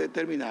 antes de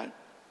terminar,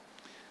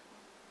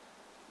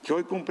 que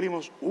hoy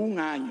cumplimos un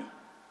año,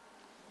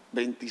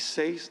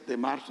 26 de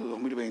marzo de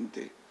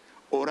 2020,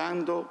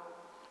 orando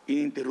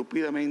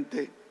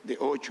ininterrumpidamente de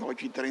 8 a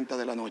 8:30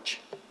 de la noche.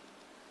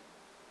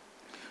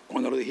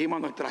 Cuando lo dijimos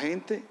a nuestra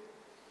gente,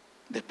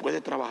 después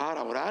de trabajar,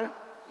 a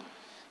orar,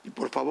 y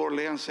por favor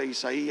léanse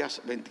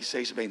Isaías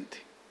 26:20.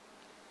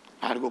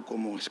 Algo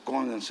como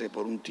escóndanse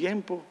por un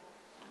tiempo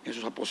en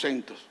sus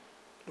aposentos,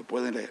 lo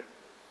pueden leer.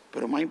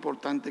 Pero más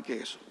importante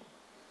que eso,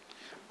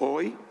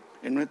 hoy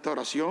en nuestra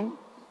oración,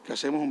 que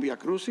hacemos un Vía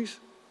Crucis,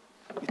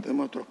 y tenemos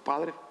nuestros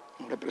padres,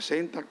 nos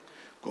representan,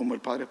 como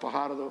el Padre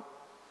Fajardo,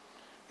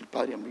 el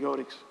Padre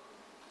Ambiorix.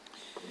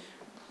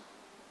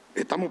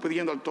 Estamos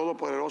pidiendo al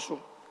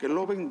Todopoderoso que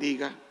lo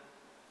bendiga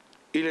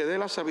y le dé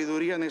la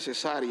sabiduría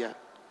necesaria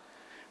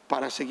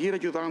para seguir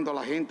ayudando a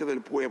la gente del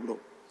pueblo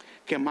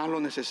que más lo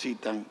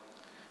necesitan,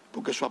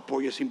 porque su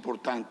apoyo es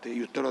importante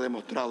y usted lo ha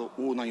demostrado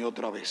una y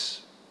otra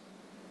vez.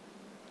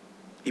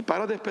 Y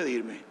para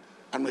despedirme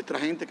a nuestra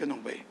gente que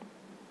nos ve,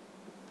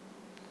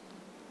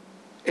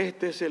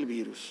 este es el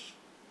virus,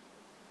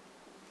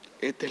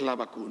 esta es la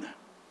vacuna.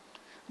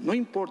 No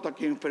importa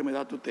qué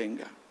enfermedad tú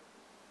tengas,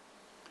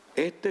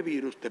 este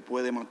virus te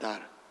puede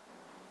matar,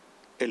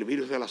 el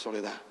virus de la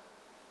soledad.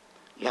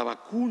 La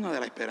vacuna de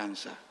la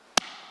esperanza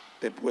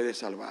te puede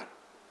salvar.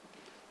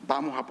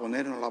 Vamos a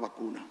ponernos la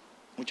vacuna.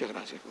 Muchas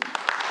gracias.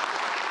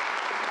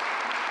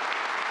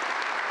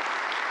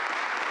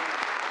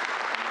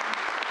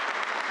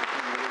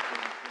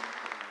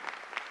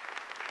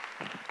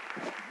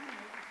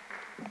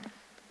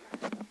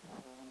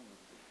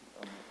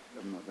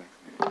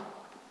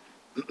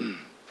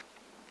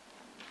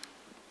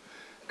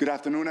 Good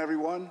afternoon,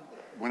 everyone.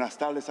 Buenas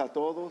tardes a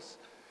todos.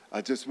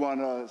 I just want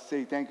to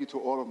say thank you to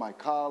all of my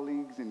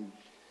colleagues in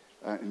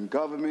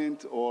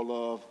government,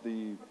 all of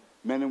the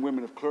men and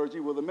women of clergy.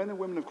 Will the men and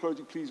women of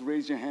clergy please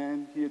raise your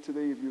hand here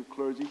today if you're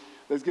clergy?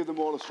 Let's give them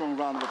all a strong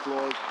round of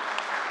applause.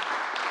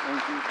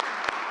 Thank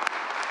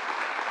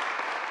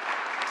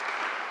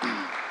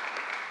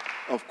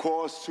you. Of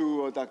course,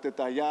 to Dr.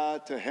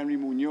 Tayat, to Henry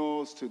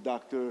Munoz, to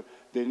Dr.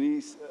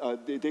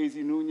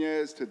 Daisy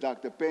Nunez, to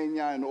Dr.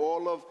 Peña, and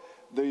all of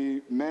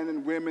the men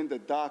and women, the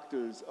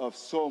doctors of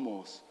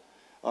SOMOS.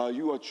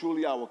 You are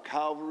truly our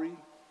cavalry.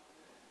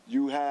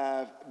 You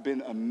have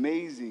been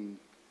amazing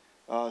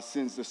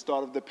since the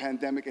start of the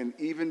pandemic and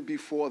even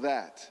before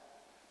that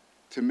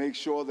to make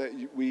sure that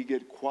we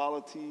get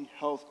quality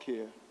health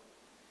care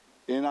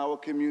in our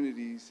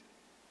communities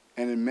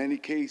and in many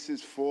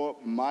cases for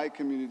my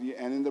community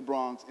and in the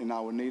Bronx in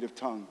our native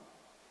tongue.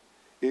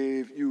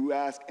 If you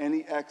ask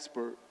any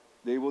expert,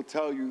 they will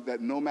tell you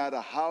that no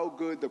matter how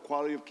good the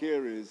quality of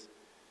care is,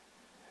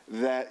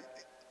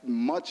 that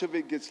much of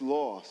it gets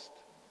lost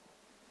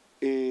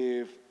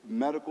if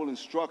medical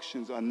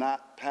instructions are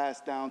not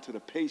passed down to the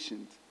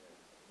patient,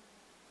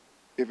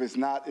 if it's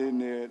not in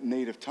their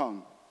native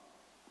tongue.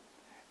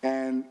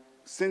 And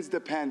since the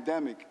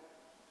pandemic,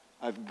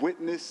 I've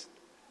witnessed,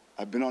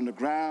 I've been on the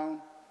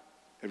ground,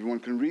 everyone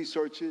can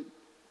research it,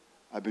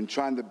 I've been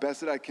trying the best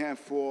that I can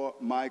for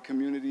my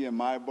community and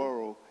my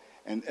borough,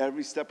 and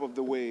every step of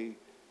the way,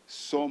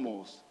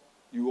 SOMOS,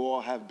 you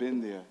all have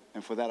been there.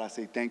 And for that, I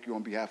say thank you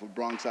on behalf of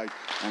Bronxites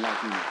and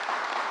Latinos.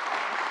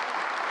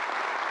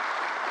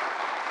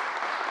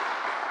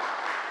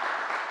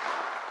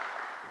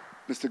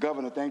 Mr.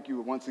 Governor, thank you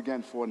once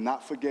again for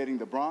not forgetting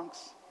the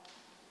Bronx.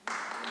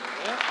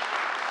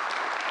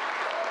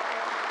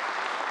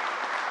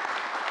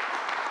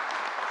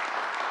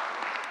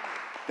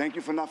 Thank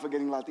you for not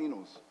forgetting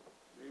Latinos.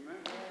 Amen.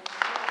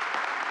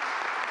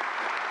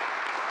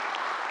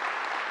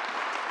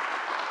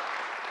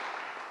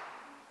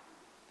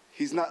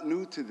 He's not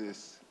new to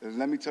this, and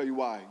let me tell you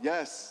why.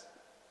 Yes,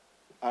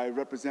 I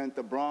represent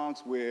the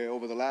Bronx, where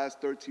over the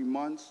last 13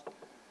 months,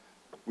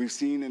 we've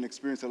seen and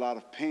experienced a lot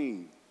of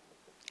pain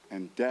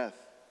and death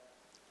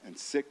and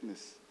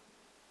sickness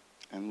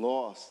and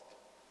lost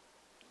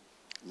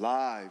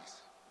lives,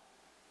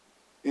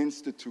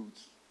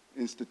 institutions,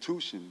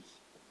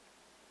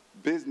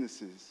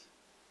 businesses,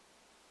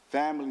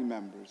 family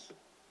members.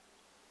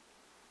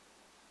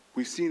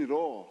 We've seen it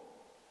all.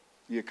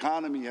 The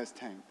economy has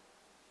tanked.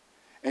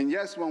 And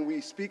yes, when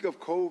we speak of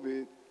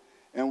COVID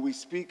and we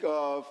speak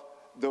of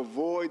the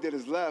void that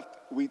is left,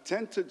 we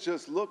tend to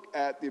just look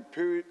at the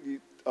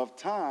period of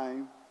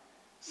time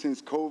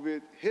since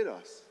COVID hit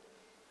us.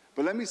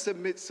 But let me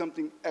submit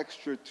something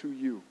extra to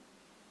you,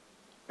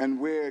 and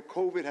where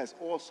COVID has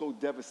also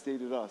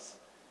devastated us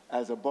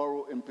as a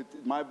borough,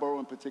 my borough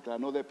in particular. I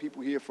know there are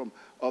people here from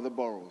other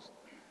boroughs.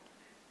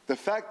 The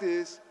fact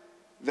is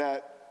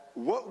that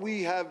what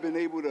we have been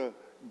able to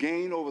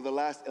gain over the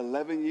last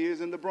 11 years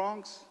in the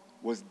Bronx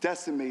was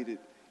decimated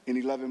in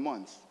 11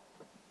 months.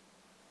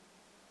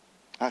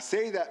 I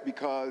say that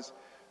because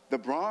the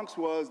Bronx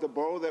was the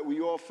borough that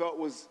we all felt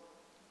was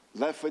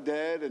left for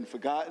dead and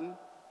forgotten.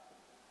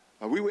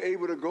 We were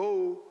able to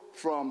go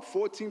from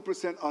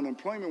 14%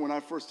 unemployment when I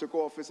first took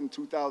office in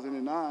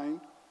 2009.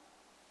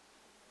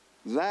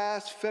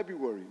 Last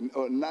February,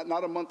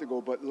 not a month ago,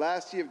 but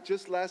last year,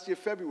 just last year,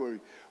 February,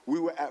 we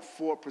were at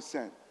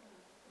 4%.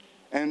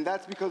 And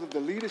that's because of the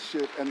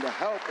leadership and the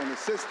help and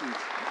assistance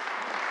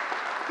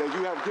that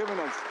you have given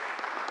us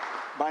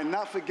by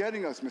not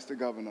forgetting us, Mr.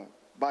 Governor,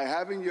 by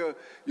having your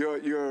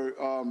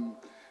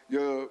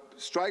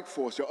strike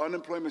force, your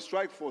unemployment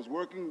strike force,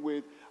 working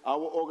with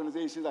our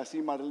organizations. I see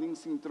Marilyn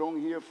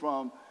Cintron here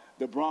from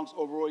the Bronx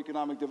Overall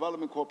Economic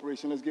Development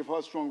Corporation. Let's give her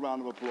a strong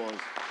round of applause.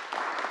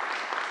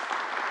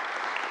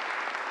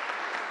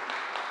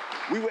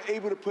 We were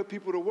able to put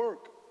people to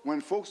work.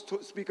 When folks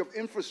speak of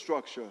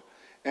infrastructure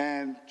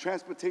and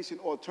transportation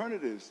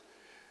alternatives,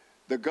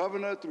 the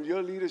governor, through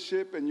your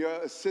leadership and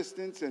your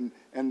assistance and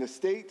the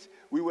state,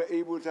 we were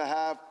able to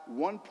have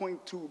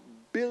 $1.2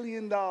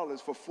 billion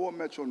for 4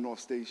 Metro North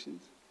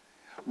stations,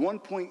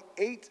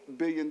 $1.8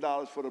 billion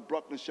for the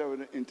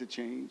Bruckner-Sheridan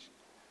interchange.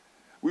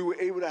 We were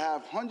able to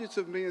have hundreds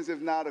of millions, if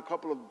not a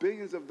couple of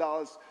billions of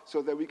dollars,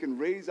 so that we can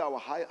raise our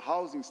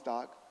housing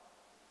stock.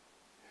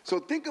 So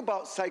think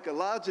about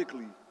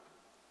psychologically,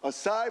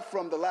 aside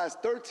from the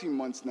last 13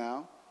 months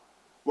now,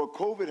 what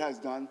COVID has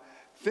done,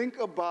 think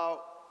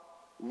about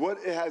what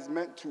it has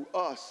meant to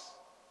us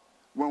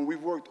when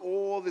we've worked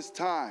all this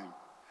time.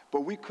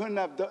 But we couldn't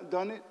have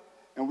done it,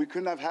 and we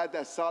couldn't have had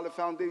that solid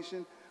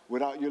foundation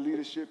without your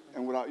leadership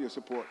and without your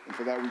support. And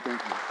for that, we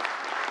thank you.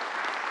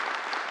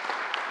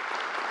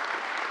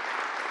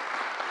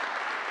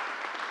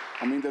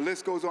 I mean, the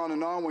list goes on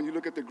and on. When you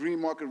look at the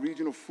Green Market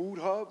Regional Food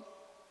Hub,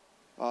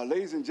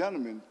 ladies and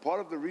gentlemen,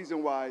 part of the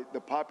reason why the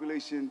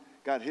population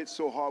got hit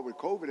so hard with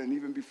COVID, and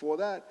even before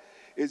that,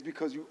 is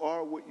because you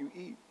are what you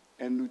eat,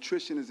 and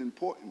nutrition is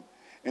important.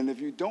 And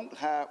if you don't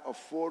have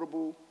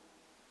affordable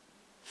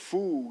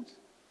foods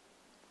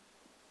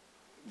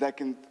that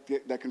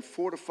can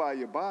fortify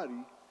your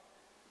body,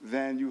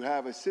 then you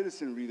have a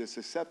citizenry that's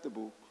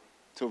susceptible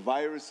to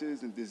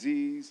viruses and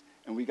disease,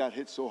 and we got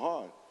hit so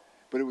hard.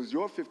 But it was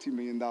your $15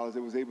 million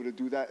that was able to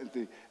do that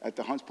at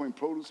the Hunts Point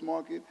Produce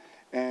Market.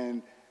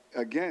 And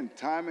again,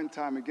 time and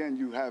time again,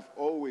 you have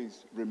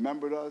always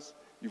remembered us,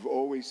 you've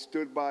always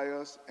stood by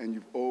us, and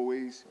you've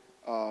always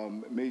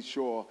made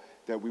sure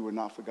that we were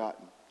not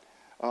forgotten.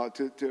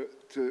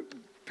 To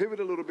pivot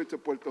a little bit to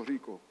Puerto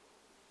Rico.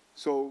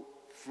 So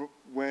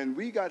when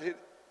we got hit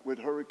with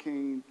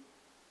Hurricane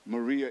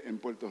Maria in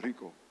Puerto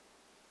Rico,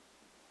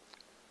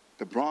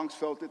 the Bronx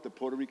felt it, the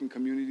Puerto Rican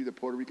community, the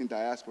Puerto Rican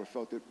diaspora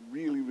felt it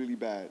really, really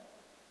bad.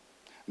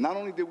 Not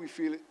only did we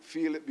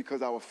feel it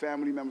because our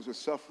family members were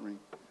suffering,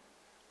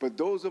 but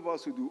those of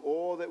us who do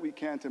all that we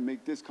can to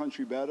make this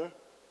country better,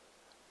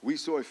 we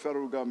saw a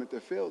federal government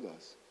that failed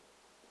us.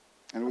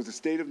 And it was the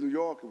state of New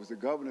York, it was the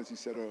governor, as he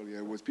said earlier,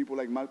 it was people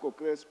like Marco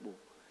Crespo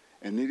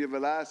and Nidia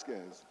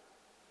Velazquez,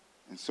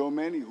 and so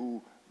many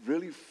who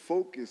really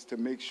focused to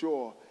make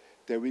sure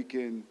that we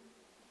can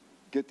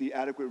get the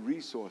adequate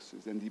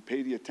resources and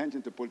pay the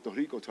attention to Puerto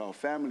Rico, to our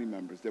family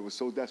members that were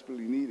so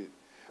desperately needed.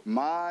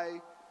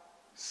 My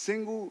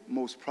single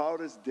most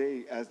proudest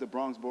day as the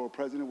Bronx Borough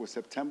President was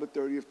September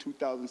 30th,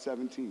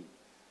 2017.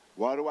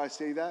 Why do I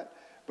say that?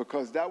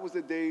 because that was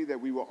the day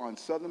that we were on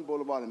Southern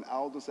Boulevard and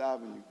Aldous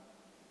Avenue.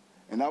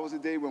 And that was the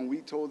day when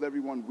we told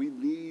everyone we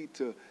need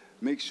to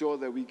make sure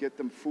that we get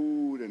them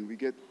food and we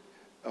get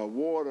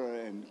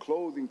water and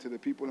clothing to the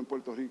people in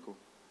Puerto Rico.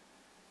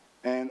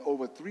 And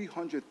over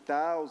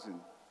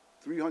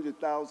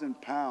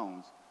 300,000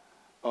 pounds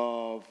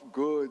of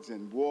goods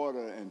and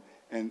water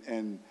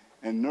and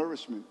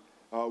nourishment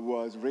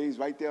was raised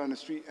right there on the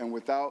street. And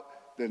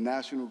without the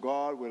National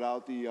Guard,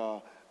 without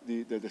the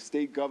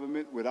state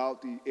government,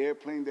 without the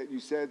airplane that you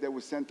said that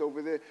was sent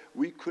over there,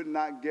 we could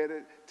not get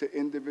it to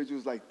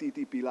individuals like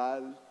Titi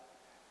Pilar,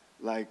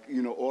 like,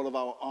 you know, all of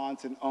our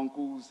aunts and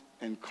uncles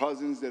and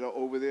cousins that are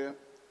over there.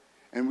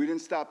 And we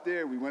didn't stop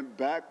there. We went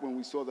back when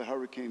we saw the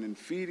hurricane and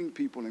feeding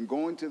people and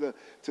going to the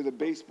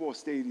baseball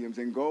stadiums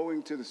and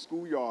going to the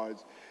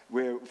schoolyards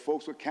where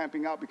folks were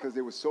camping out because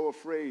they were so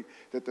afraid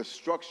that the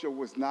structure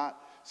was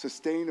not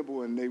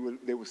sustainable and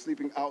they were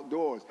sleeping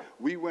outdoors.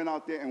 We went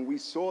out there and we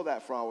saw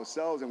that for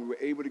ourselves, and we were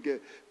able to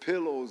get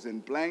pillows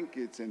and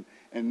blankets and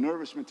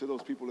nourishment to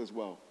those people as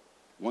well.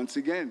 Once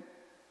again,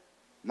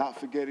 not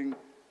forgetting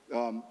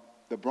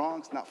the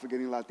Bronx, not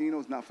forgetting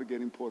Latinos, not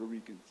forgetting Puerto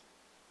Ricans.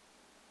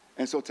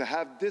 And so to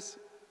have this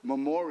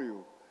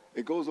memorial,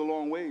 it goes a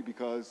long way,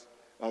 because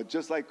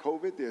just like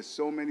COVID, there's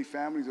so many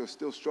families who are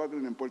still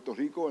struggling in Puerto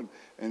Rico,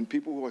 and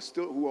people who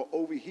are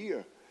over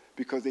here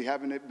because they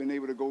haven't been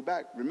able to go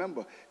back.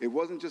 Remember, it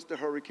wasn't just the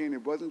hurricane,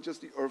 it wasn't just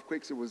the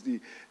earthquakes, it was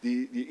the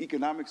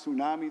economic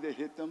tsunami that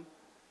hit them,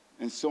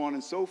 and so on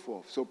and so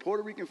forth. So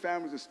Puerto Rican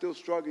families are still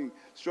struggling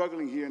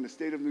here in the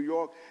state of New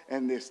York,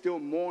 and they're still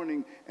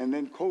mourning, and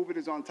then COVID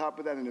is on top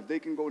of that, and if they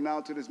can go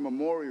now to this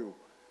memorial,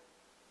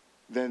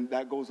 then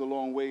that goes a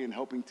long way in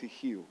helping to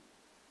heal.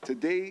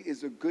 Today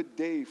is a good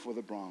day for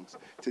the Bronx.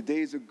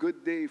 Today is a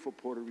good day for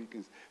Puerto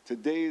Ricans.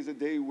 Today is a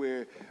day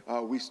where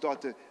we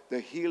start the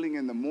healing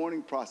and the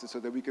mourning process so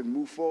that we can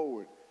move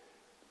forward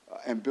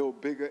and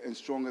build bigger and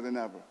stronger than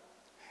ever.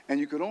 And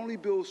you can only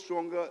build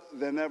stronger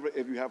than ever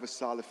if you have a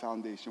solid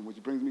foundation,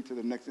 which brings me to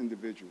the next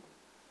individual.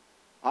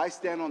 I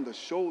stand on the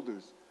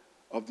shoulders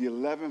of the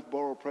 11th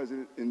borough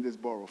president in this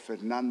borough,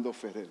 Fernando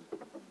Ferrer.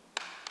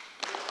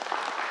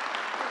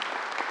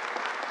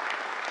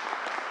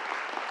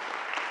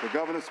 The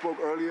governor spoke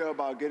earlier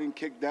about getting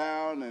kicked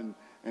down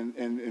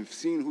and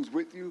seeing who's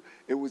with you.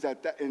 It was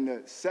in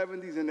the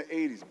 70s and the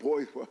 80s,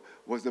 boy,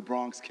 was the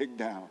Bronx kicked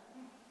down.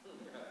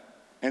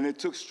 And it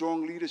took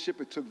strong leadership,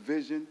 it took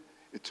vision,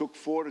 it took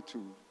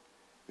fortitude.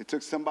 It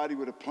took somebody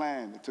with a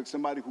plan. It took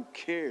somebody who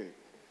cared,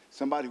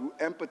 somebody who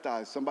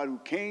empathized, somebody who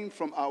came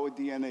from our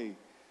DNA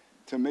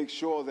to make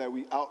sure that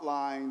we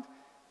outlined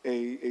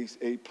a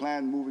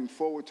plan moving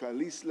forward to at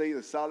least lay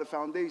the solid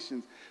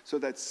foundations so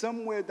that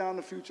somewhere down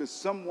the future,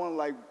 someone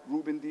like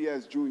Ruben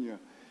Diaz Jr.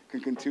 can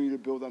continue to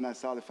build on that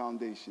solid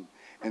foundation.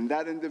 And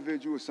that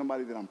individual is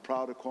somebody that I'm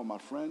proud to call my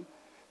friend.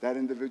 That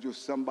individual is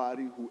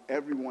somebody who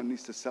everyone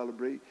needs to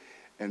celebrate.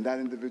 And that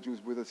individual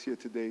is with us here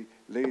today.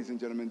 Ladies and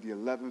gentlemen, the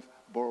 11th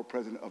borough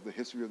president of the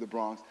history of the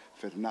Bronx,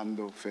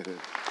 Fernando Ferrer.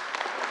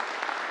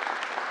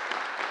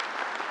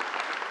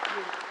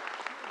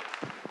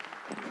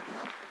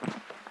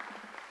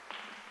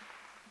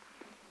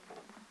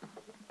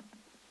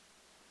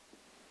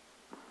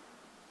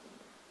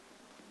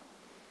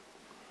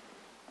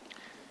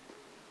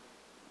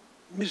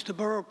 Mr.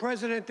 Borough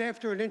President,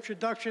 after an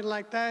introduction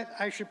like that,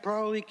 I should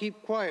probably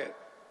keep quiet.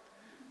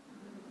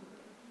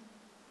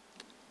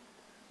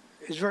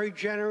 It's very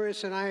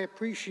generous, and I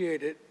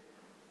appreciate it.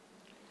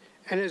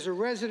 And as a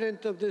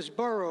resident of this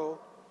borough,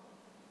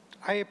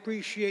 I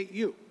appreciate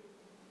you,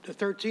 the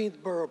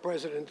 13th Borough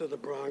President of the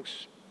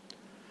Bronx,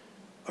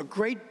 a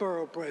great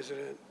borough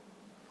president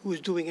who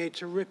is doing a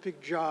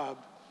terrific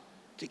job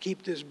to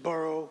keep this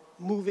borough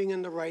moving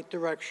in the right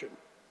direction.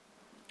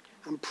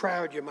 I'm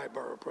proud you're my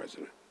borough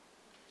president.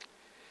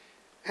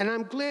 And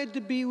I'm glad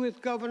to be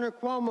with Governor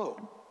Cuomo.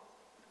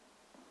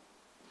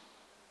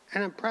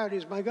 And I'm proud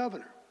he's my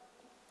governor.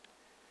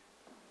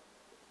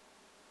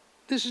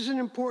 This is an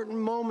important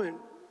moment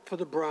for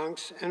the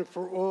Bronx and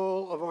for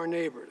all of our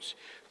neighbors.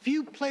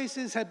 Few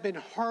places have been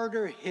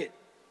harder hit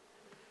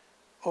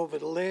over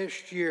the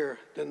last year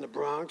than the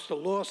Bronx. The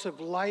loss of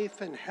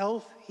life and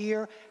health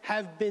here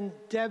have been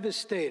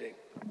devastating.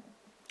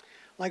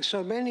 Like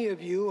so many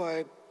of you,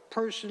 I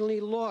personally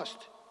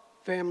lost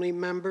family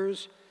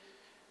members,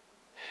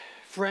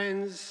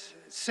 friends,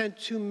 sent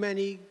too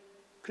many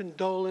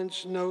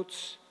condolence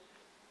notes.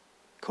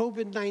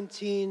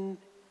 COVID-19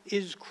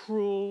 is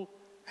cruel,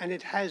 and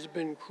it has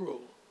been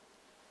cruel.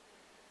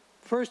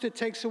 First, it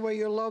takes away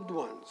your loved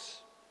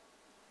ones,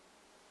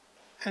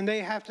 and they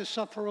have to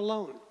suffer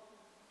alone.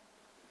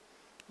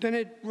 Then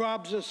it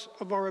robs us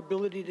of our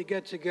ability to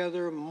get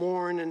together,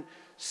 mourn, and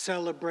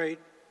celebrate.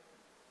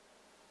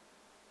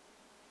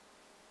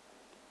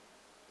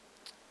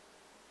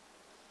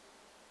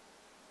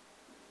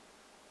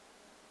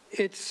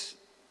 It's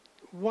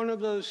one of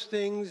those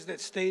things that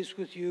stays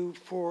with you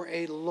for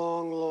a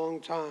long,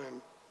 long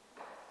time.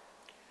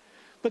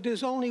 But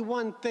there's only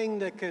one thing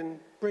that can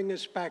bring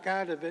us back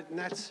out of it, and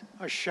that's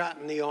a shot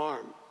in the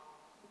arm.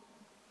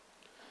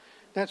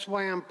 That's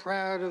why I'm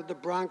proud of the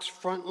Bronx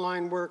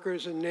frontline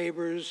workers and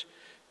neighbors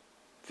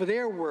for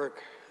their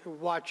work to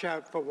watch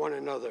out for one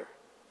another.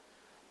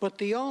 But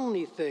the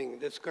only thing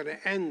that's going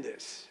to end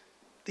this,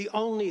 the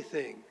only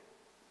thing,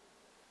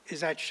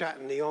 is that shot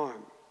in the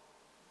arm,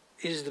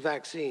 is the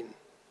vaccine.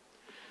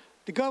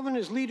 The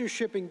governor's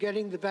leadership in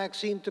getting the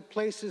vaccine to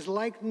places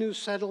like New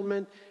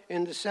Settlement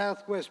in the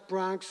Southwest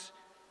Bronx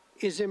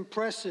is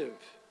impressive.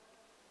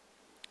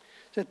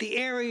 That the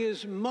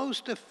areas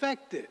most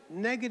affected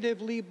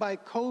negatively by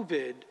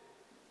COVID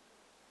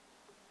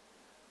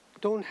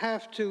don't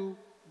have to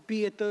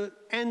be at the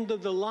end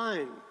of the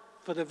line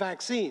for the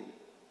vaccine.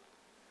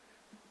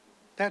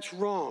 That's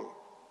wrong,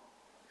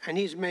 and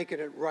he's making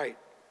it right.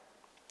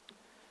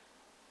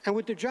 And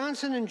with the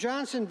Johnson &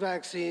 Johnson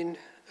vaccine,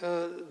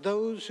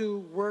 those who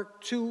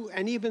work 2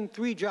 and even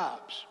 3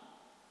 jobs,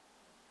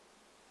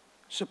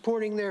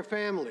 supporting their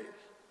families,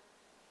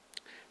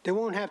 they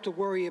won't have to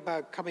worry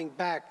about coming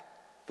back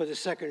for the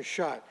second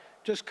shot.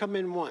 Just come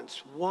in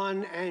once,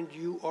 one, and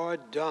you are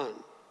done.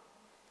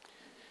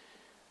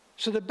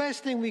 So the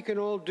best thing we can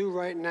all do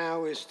right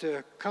now is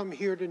to come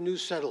here to New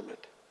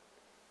Settlement,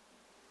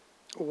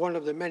 one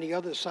of the many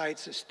other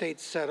sites the state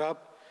set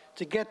up,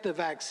 to get the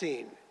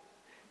vaccine.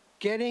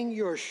 Getting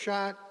your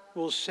shot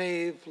will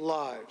save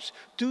lives.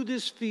 Do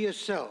this for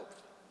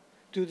yourself.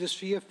 Do this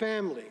for your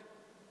family.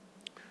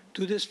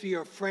 Do this for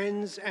your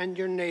friends and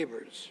your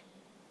neighbors.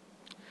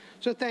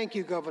 So thank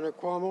you, Governor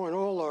Cuomo, and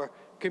all our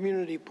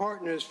community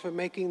partners for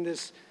making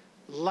this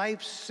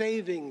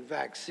life-saving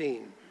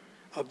vaccine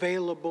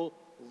available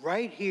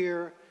right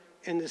here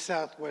in the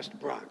Southwest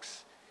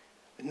Bronx.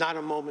 Not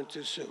a moment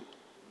too soon.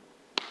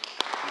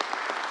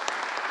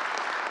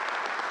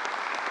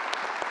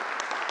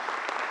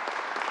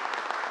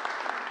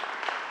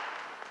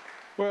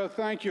 Well,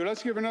 thank you.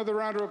 Let's give another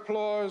round of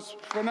applause.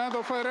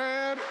 Fernando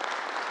Ferrer.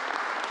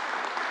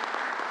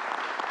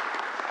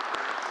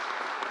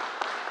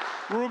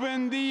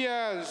 Ruben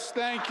Diaz,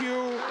 thank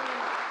you.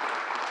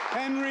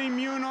 Henry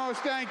Munoz,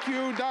 thank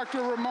you.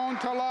 Dr. Ramon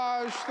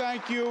Talaj,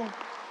 thank you.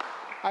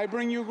 I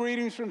bring you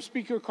greetings from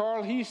Speaker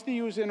Carl Heastie,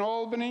 who's in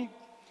Albany.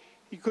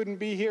 He couldn't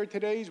be here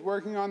today. He's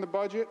working on the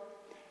budget.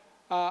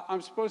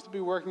 I'm supposed to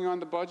be working on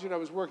the budget. I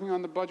was working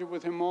on the budget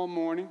with him all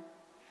morning.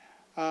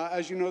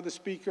 As you know, the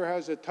Speaker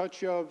has a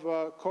touch of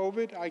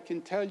COVID. I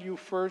can tell you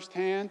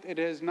firsthand, it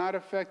has not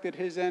affected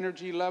his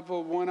energy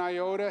level one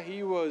iota.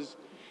 He was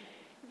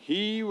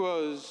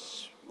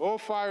all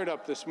fired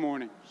up this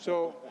morning.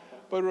 So,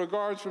 but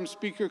regards from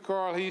Speaker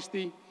Carl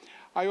Heastie.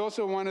 I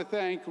also want to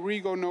thank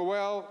Rigo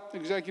Noel,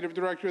 Executive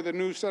Director of the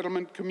New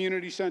Settlement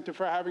Community Center,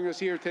 for having us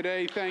here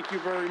today. Thank you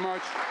very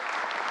much.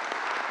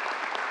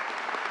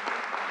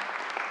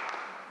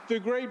 The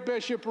great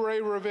Bishop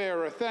Ray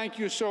Rivera, thank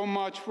you so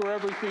much for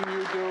everything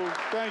you do.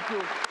 Thank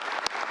you.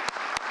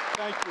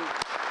 Thank you.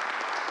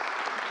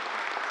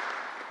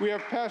 We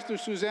have Pastor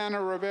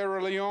Susana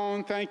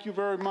Rivera-Leon. Thank you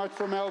very much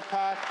from El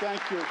Pac.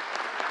 Thank you.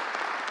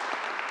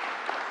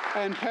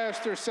 And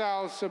Pastor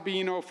Sal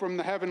Sabino from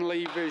the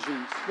Heavenly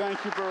Visions.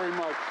 Thank you very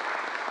much.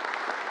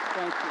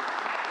 Thank you.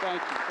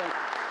 Thank you. Thank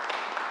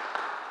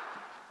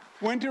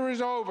you. Winter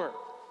is over.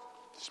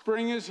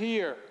 Spring is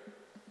here.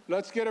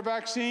 Let's get a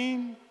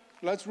vaccine.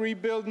 Let's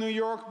rebuild New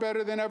York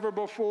better than ever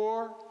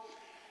before.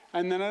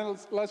 And then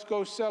let's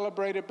go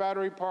celebrate at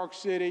Battery Park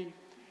City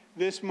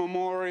this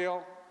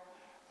memorial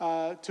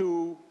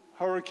to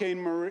Hurricane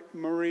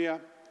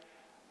Maria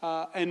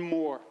and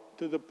more,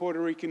 to the Puerto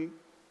Rican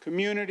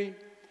community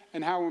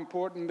and how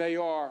important they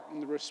are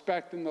and the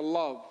respect and the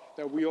love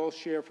that we all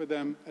share for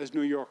them as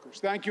New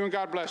Yorkers. Thank you and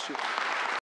God bless you.